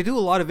interesting that they do a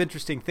lot of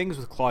interesting things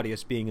with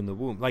Claudius being in the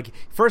womb. Like,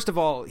 first of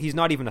all, he's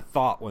not even a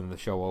thought when the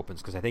show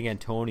opens, because I think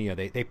Antonia,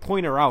 they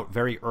point her out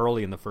very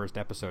early in the first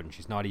episode, and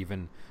she's not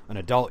even an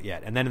adult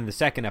yet. And then in the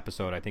second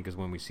episode, I think, is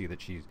when we see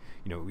that she's,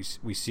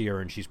 we see her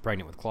and she's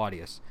pregnant with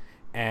Claudius.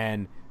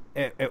 And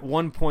at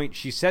one point,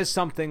 she says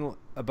something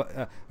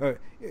about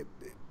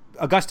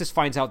Augustus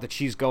finds out that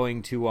she's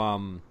going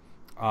to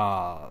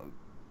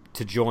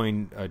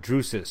join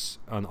Drusus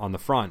on the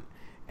front,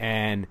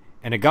 and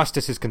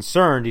Augustus is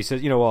concerned. He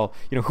says,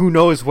 who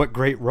knows what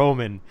great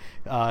Roman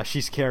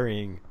she's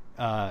carrying,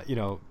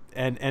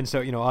 and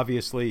so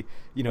obviously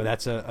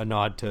that's a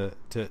nod to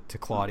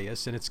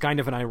Claudius, and it's kind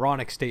of an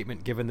ironic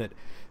statement given that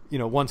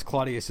once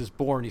Claudius is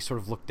born, he's sort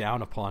of looked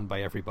down upon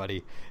by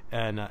everybody,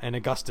 and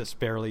Augustus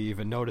barely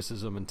even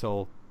notices him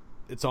until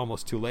it's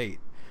almost too late.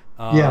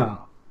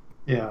 But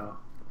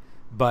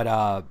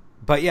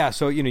yeah,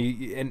 so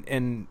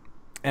and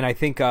I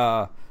think you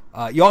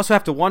also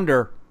have to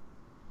wonder,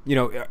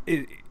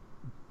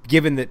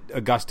 given that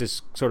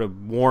Augustus sort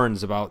of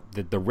warns about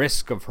the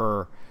risk of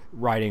her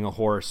riding a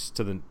horse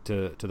to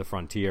the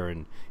frontier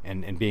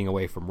and being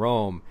away from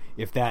Rome,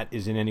 if that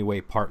is in any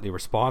way partly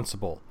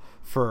responsible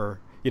for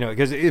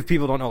because if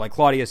people don't know, like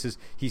Claudius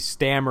he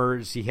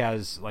stammers, he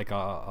has like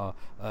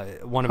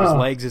one of his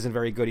legs isn't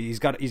very good.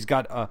 His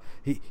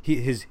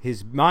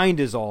mind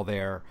is all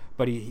there,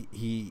 but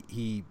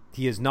he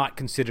is not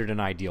considered an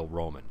ideal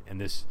Roman, and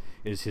this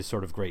is his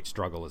sort of great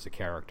struggle as a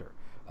character.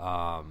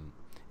 And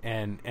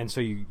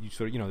so you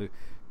sort of,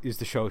 is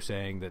the show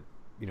saying that,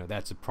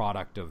 that's a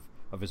product of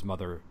his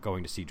mother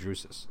going to see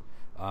Drusus.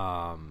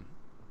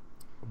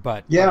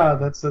 But yeah,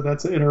 that's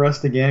an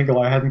interesting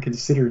angle. I hadn't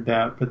considered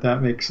that, but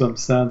that makes some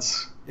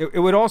sense. It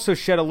would also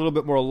shed a little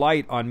bit more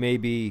light on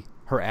maybe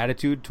her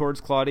attitude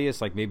towards Claudius.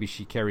 Like maybe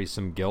she carries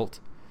some guilt,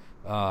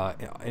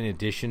 in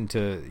addition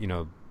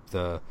to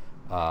the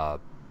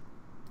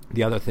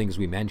other things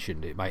we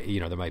mentioned. It might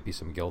there might be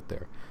some guilt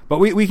there, but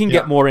we can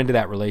get more into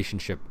that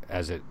relationship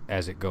as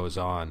it goes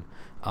on.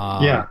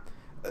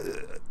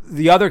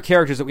 The other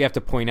characters that we have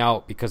to point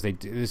out, because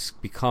this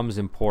becomes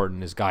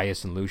important, is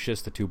Gaius and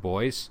Lucius, the two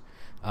boys.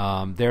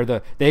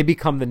 They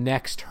become the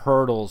next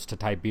hurdles to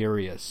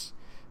Tiberius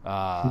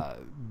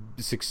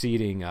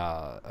succeeding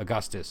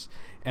Augustus.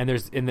 And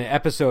the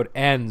episode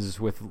ends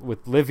with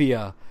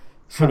Livia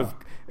sort of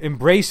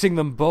embracing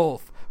them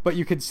both, but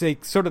you could say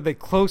sort of they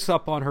close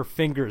up on her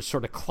fingers,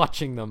 sort of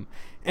clutching them.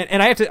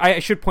 And I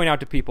should point out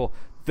to people,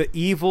 the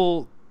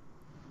evil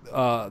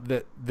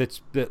that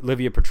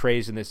Livia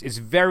portrays in this is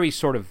very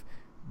sort of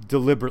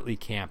deliberately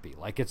campy.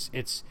 Like it's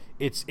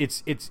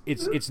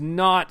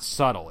not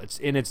subtle.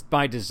 It's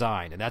by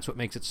design, and that's what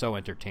makes it so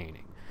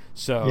entertaining.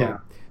 So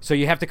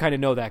you have to kind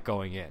of know that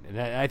going in, and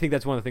I think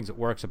that's one of the things that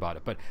works about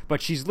it.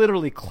 But she's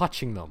literally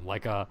clutching them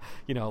like a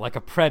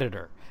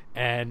predator,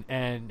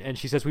 and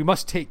she says, "We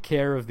must take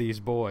care of these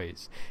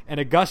boys." And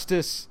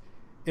Augustus,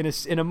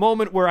 in a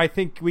moment where I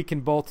think we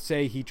can both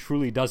say he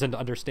truly doesn't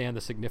understand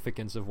the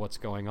significance of what's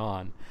going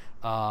on,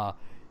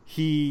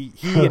 he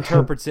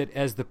interprets it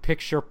as the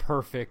picture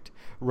perfect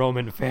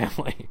Roman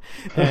family,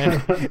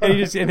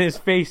 and his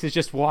face is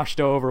just washed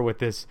over with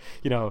this,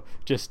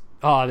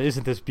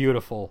 isn't this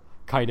beautiful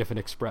kind of an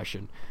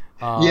expression.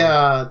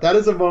 That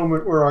is a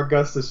moment where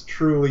Augustus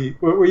truly,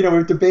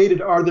 we've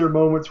debated, are there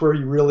moments where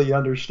he really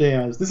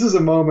understands? This is a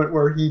moment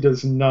where he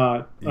does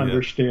not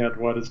understand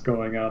what is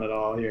going on at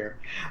all here.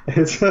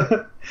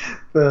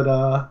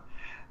 But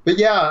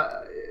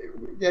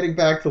getting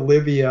back to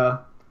Livia,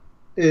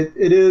 it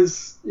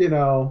is, we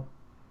had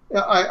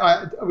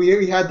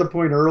the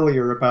point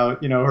earlier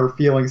about, her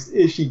feelings.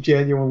 Is she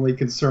genuinely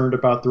concerned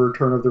about the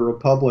return of the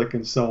Republic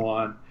and so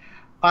on?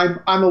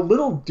 I'm a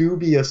little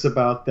dubious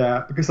about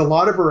that, because a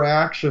lot of her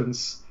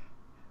actions,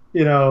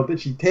 that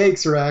she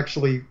takes are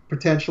actually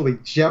potentially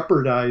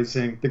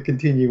jeopardizing the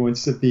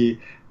continuance of the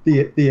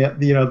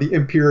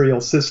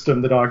imperial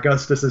system that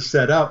Augustus has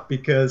set up.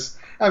 Because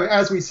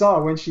as we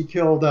saw when she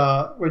killed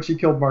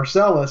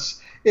Marcellus,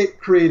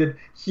 it created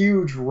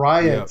huge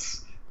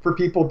riots for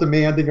people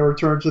demanding a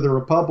return to the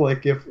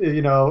Republic if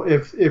they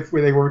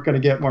weren't going to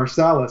get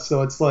Marcellus.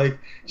 So it's like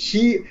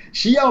she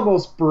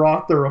almost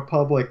brought the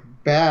Republic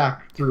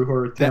back through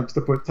her attempts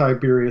to put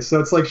Tiberius. So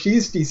it's like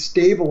she's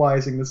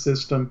destabilizing the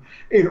system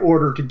in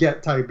order to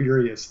get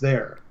Tiberius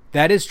there.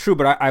 That is true,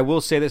 but I will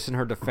say this in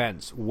her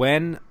defense.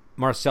 When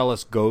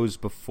Marcellus goes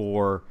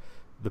before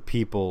the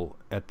people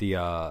at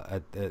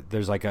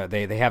there's like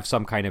they have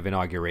some kind of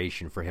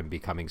inauguration for him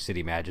becoming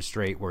city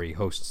magistrate where he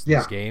hosts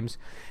these games,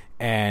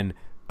 and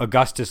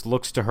Augustus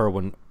looks to her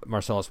when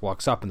Marcellus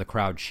walks up and the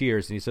crowd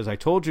cheers, and he says, "I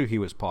told you he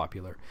was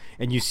popular."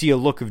 And you see a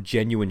look of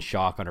genuine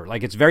shock on her.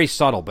 Like, it's very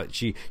subtle, but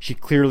she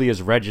clearly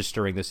is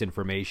registering this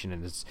information,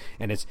 and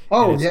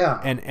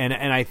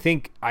I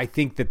think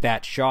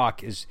that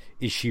shock is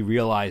she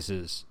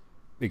realizes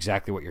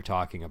exactly what you're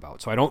talking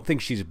about. So I don't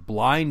think she's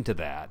blind to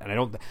that, and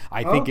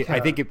I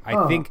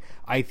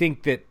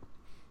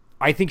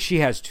think she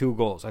has two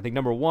goals. I think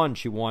number one,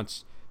 she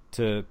wants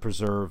to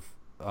preserve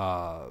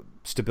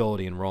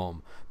stability in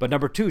Rome, but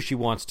number two, she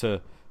wants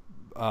to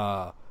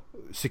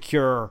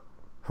secure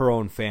her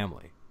own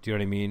family. Do you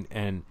know what I mean?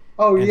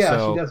 She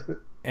does.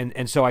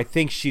 And so I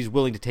think she's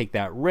willing to take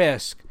that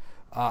risk.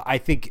 I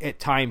think at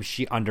times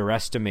she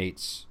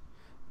underestimates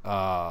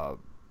how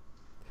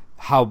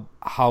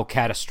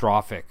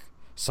catastrophic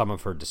some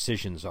of her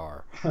decisions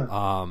are.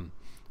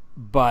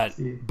 But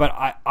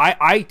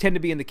I tend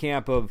to be in the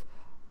camp of,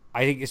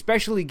 I think,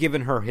 especially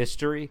given her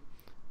history,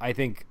 I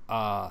think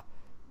the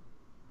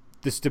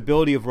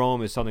stability of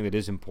Rome is something that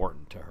is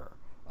important to her.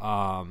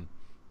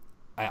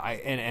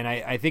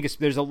 I think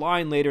there's a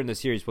line later in the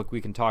series, but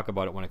we can talk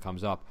about it when it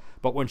comes up.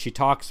 But when she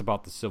talks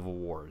about the civil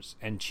wars,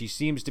 and she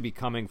seems to be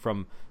coming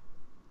from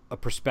a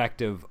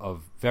perspective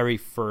of very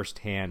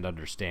first-hand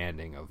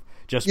understanding of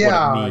just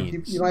what it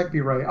means. You might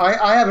be right.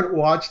 I haven't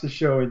watched the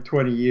show in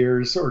 20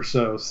 years or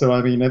so. So,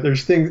 I mean,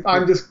 there's things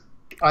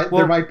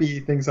there might be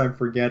things I'm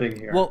forgetting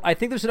here. Well, I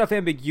think there's enough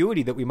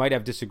ambiguity that we might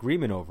have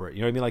disagreement over it.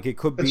 You know what I mean? Like, it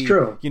could be... That's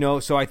true.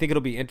 So I think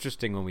it'll be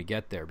interesting when we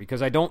get there,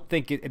 because I don't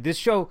think this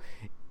show,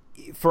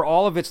 for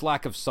all of its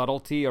lack of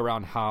subtlety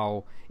around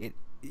how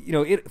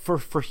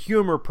for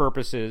humor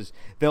purposes,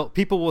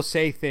 people will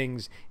say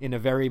things in a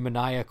very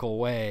maniacal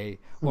way,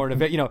 or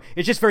in a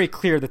it's just very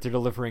clear that they're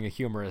delivering a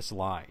humorous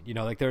line.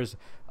 Like there's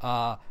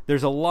a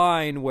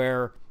line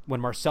where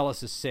when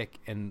Marcellus is sick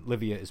and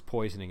Livia is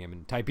poisoning him,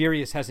 and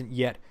Tiberius hasn't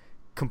yet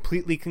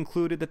completely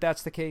concluded that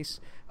that's the case.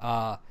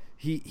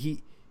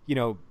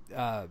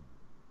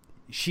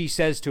 She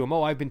says to him,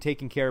 "Oh, I've been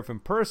taking care of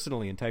him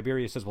personally." And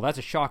Tiberius says, "Well, that's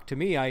a shock to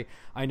me. I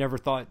never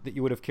thought that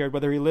you would have cared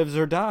whether he lives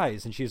or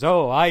dies." And she's,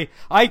 "Oh, I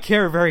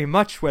care very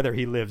much whether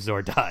he lives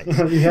or dies."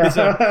 Yeah.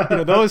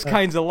 So, those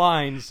kinds of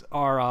lines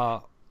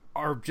are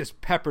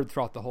just peppered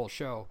throughout the whole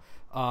show.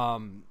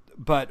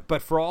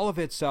 But for all of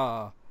its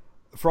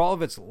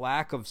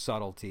lack of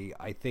subtlety,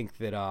 I think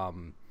that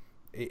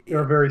there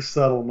are very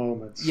subtle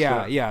moments.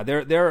 Yeah, yeah.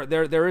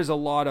 There is a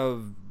lot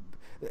of.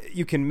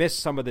 You can miss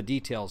some of the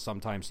details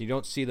sometimes. You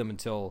don't see them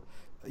until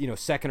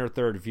second or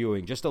third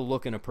viewing. Just a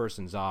look in a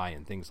person's eye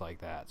and things like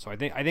that. So I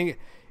think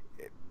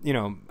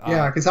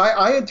yeah, because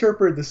I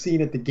interpreted the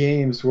scene at the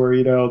games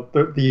where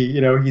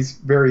the he's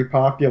very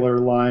popular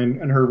line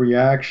and her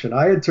reaction.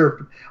 I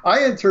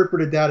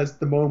interpreted that as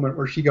the moment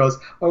where she goes,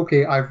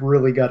 "Okay, I've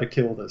really got to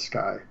kill this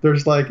guy."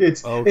 There's so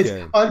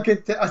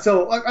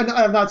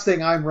I'm not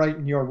saying I'm right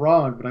and you're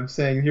wrong, but I'm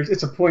saying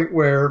it's a point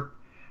where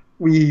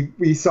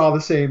we saw the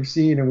same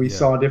scene and we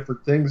saw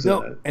different things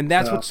in it. And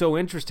that's what's so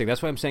interesting.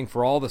 That's why I'm saying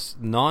for all this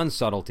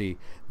non-subtlety,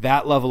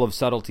 that level of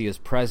subtlety is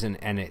present,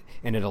 and it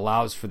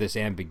allows for this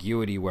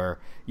ambiguity where,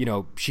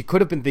 she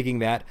could have been thinking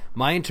that.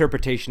 My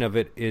interpretation of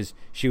it is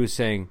she was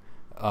saying,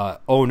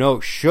 "Oh no,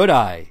 should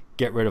I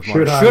get rid of Mark?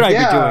 Should I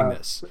be doing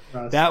this?"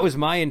 That was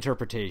my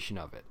interpretation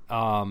of it.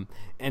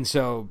 And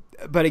so,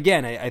 but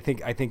again, I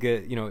think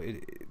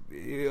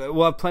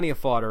we'll have plenty of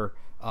fodder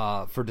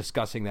for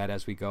discussing that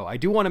as we go. I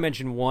do want to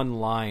mention one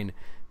line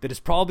that is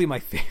probably my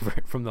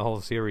favorite from the whole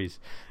series.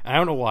 I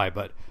don't know why,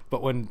 but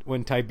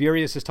when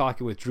Tiberius is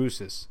talking with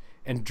Drusus,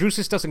 and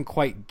Drusus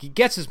he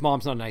gets his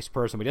mom's not a nice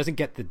person, but he doesn't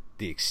get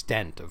the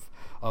extent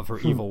of her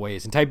evil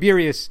ways. And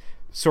Tiberius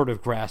sort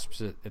of grasps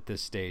it at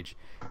this stage.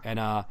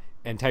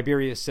 And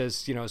Tiberius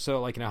says,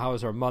 how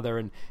is our mother?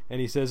 And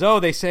he says,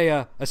 "Oh, they say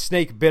a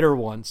snake bit her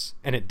once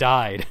and it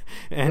died."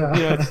 And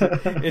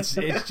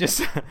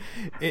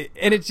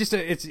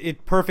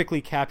it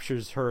perfectly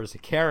captures her as a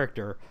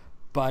character,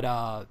 but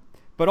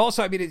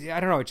also, I mean, I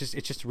don't know, it's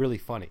just really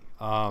funny.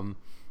 But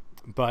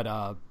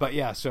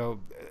yeah,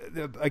 so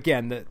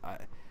again,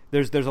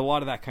 there's a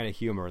lot of that kind of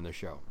humor in the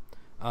show,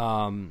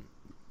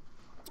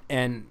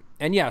 and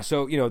yeah,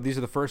 so these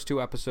are the first two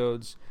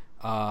episodes.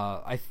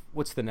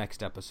 What's the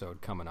next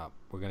episode coming up?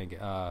 We're gonna get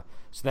so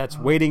that's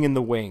Waiting in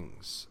the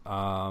Wings,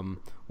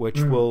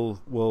 which will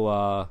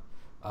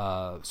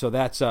so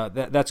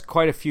that's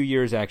quite a few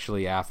years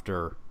actually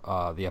after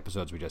the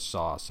episodes we just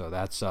saw. So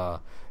that's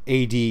AD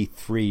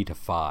 3 to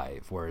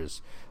 5,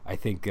 whereas I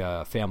think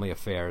Family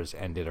Affairs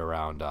ended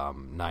around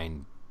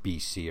 9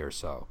 BC or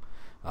so.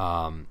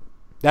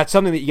 That's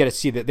something that you got to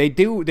see, that they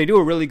do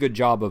a really good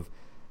job of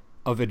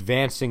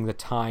advancing the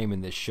time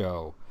in this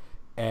show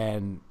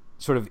and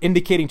sort of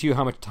indicating to you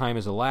how much time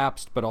has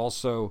elapsed, but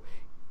also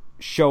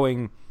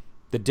showing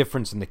the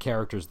difference in the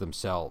characters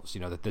themselves.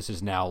 That this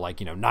is now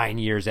 9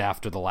 years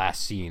after the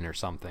last scene or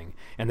something,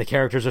 and the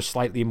characters are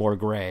slightly more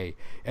gray,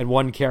 and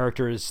one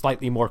character is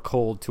slightly more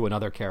cold to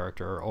another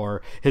character,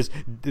 or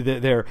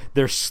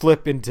their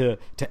slip into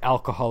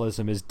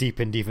alcoholism is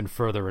deepened even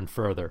further and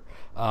further.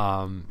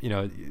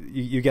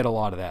 You get a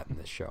lot of that in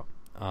this show.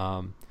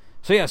 So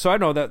I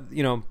don't know that,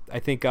 I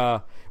think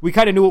we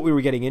kind of knew what we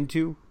were getting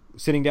into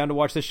sitting down to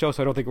watch this show,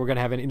 so I don't think we're going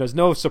to have any, there's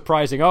no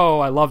surprising,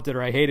 "Oh, I loved it"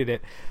 or "I hated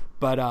it."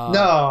 But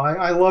no,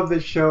 I love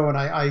this show, and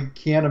I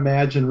can't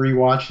imagine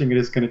rewatching it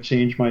is going to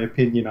change my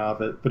opinion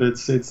of it, but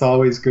it's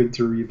always good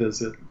to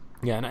revisit.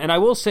 Yeah, and I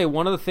will say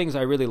one of the things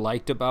I really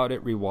liked about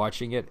it,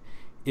 rewatching it,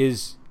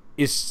 is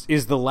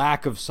the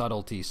lack of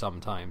subtlety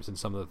sometimes in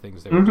some of the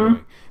things they were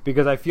doing,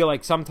 because I feel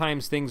like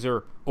sometimes things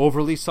are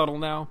overly subtle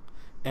now,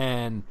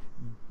 and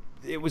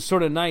it was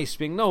sort of nice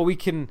being, no, we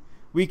can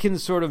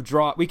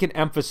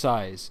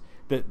emphasize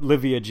that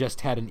Livia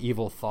just had an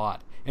evil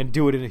thought and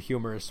do it in a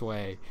humorous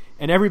way,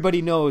 and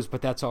everybody knows,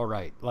 but that's all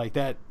right. Like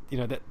that,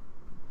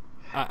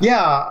 I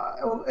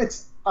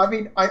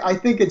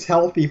think it's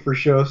healthy for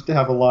shows to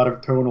have a lot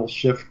of tonal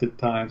shift at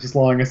times, as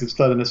long as it's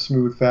done in a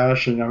smooth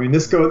fashion. I mean,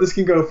 this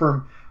can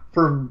go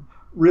from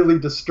really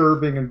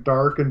disturbing and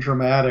dark and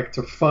dramatic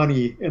to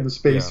funny in the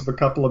space of a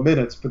couple of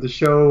minutes, but the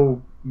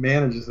show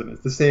manages it.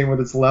 It's the same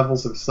with its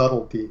levels of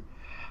subtlety.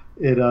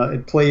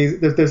 It plays.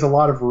 There's a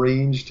lot of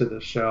range to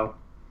this show.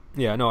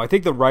 Yeah, no, I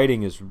think the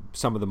writing is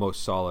some of the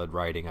most solid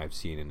writing I've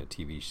seen in a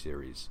TV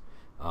series.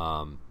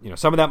 Some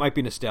of that might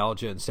be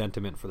nostalgia and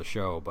sentiment for the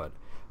show, but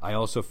I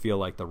also feel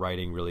like the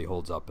writing really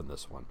holds up in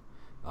this one.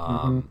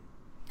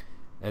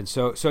 And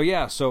so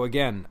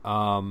again,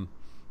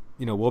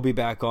 we'll be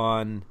back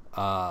on.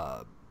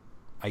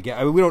 We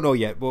don't know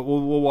yet.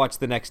 We'll watch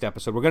the next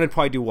episode. We're going to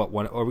probably do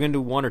we're going to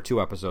do 1 or 2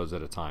 episodes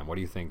at a time. What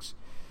do you think's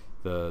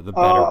the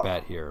better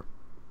bet here?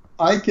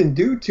 I can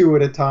do two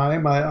at a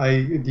time.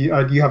 Do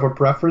you have a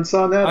preference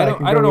on that? I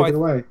can don't go know. either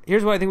way.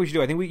 Here's what I think we should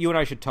do. I think you and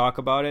I should talk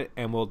about it,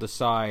 and we'll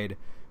decide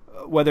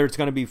whether it's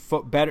going to be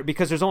better,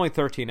 because there's only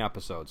 13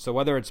 episodes. So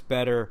whether it's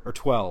better, or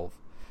 12,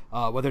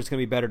 whether it's going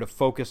to be better to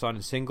focus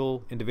on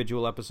single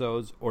individual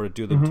episodes or to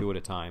do them two at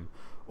a time,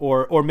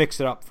 or mix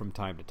it up from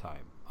time to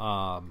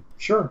time.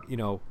 Sure.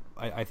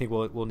 I think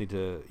we'll need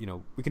to,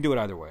 we can do it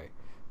either way.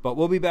 But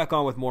we'll be back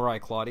on with more I,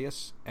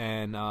 Claudius,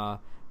 and I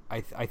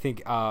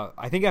think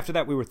after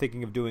that we were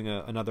thinking of doing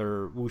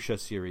another Wuxia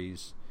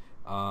series,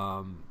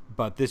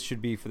 but this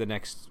should be for the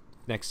next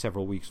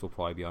several weeks. We'll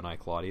probably be on I,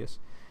 Claudius,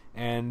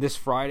 and this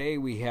Friday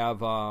we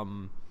have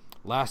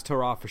Last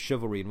Hurrah for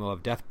Chivalry, and we'll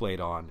have Deathblade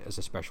on as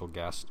a special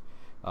guest.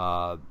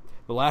 The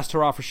Last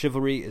Hurrah for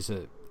Chivalry is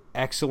an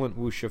excellent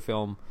wuxia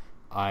film.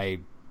 I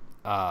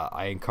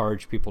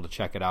encourage people to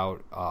check it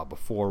out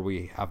before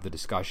we have the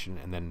discussion,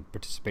 and then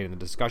participate in the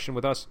discussion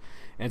with us,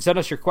 and send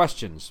us your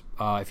questions.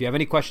 If you have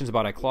any questions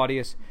about I,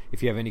 Claudius,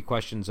 if you have any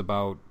questions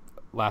about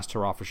Last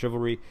Hurrah for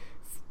Chivalry,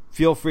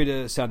 feel free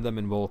to send them,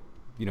 and we'll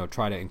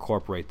try to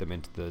incorporate them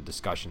into the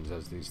discussions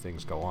as these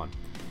things go on.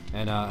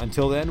 And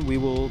until then, we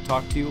will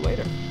talk to you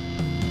later.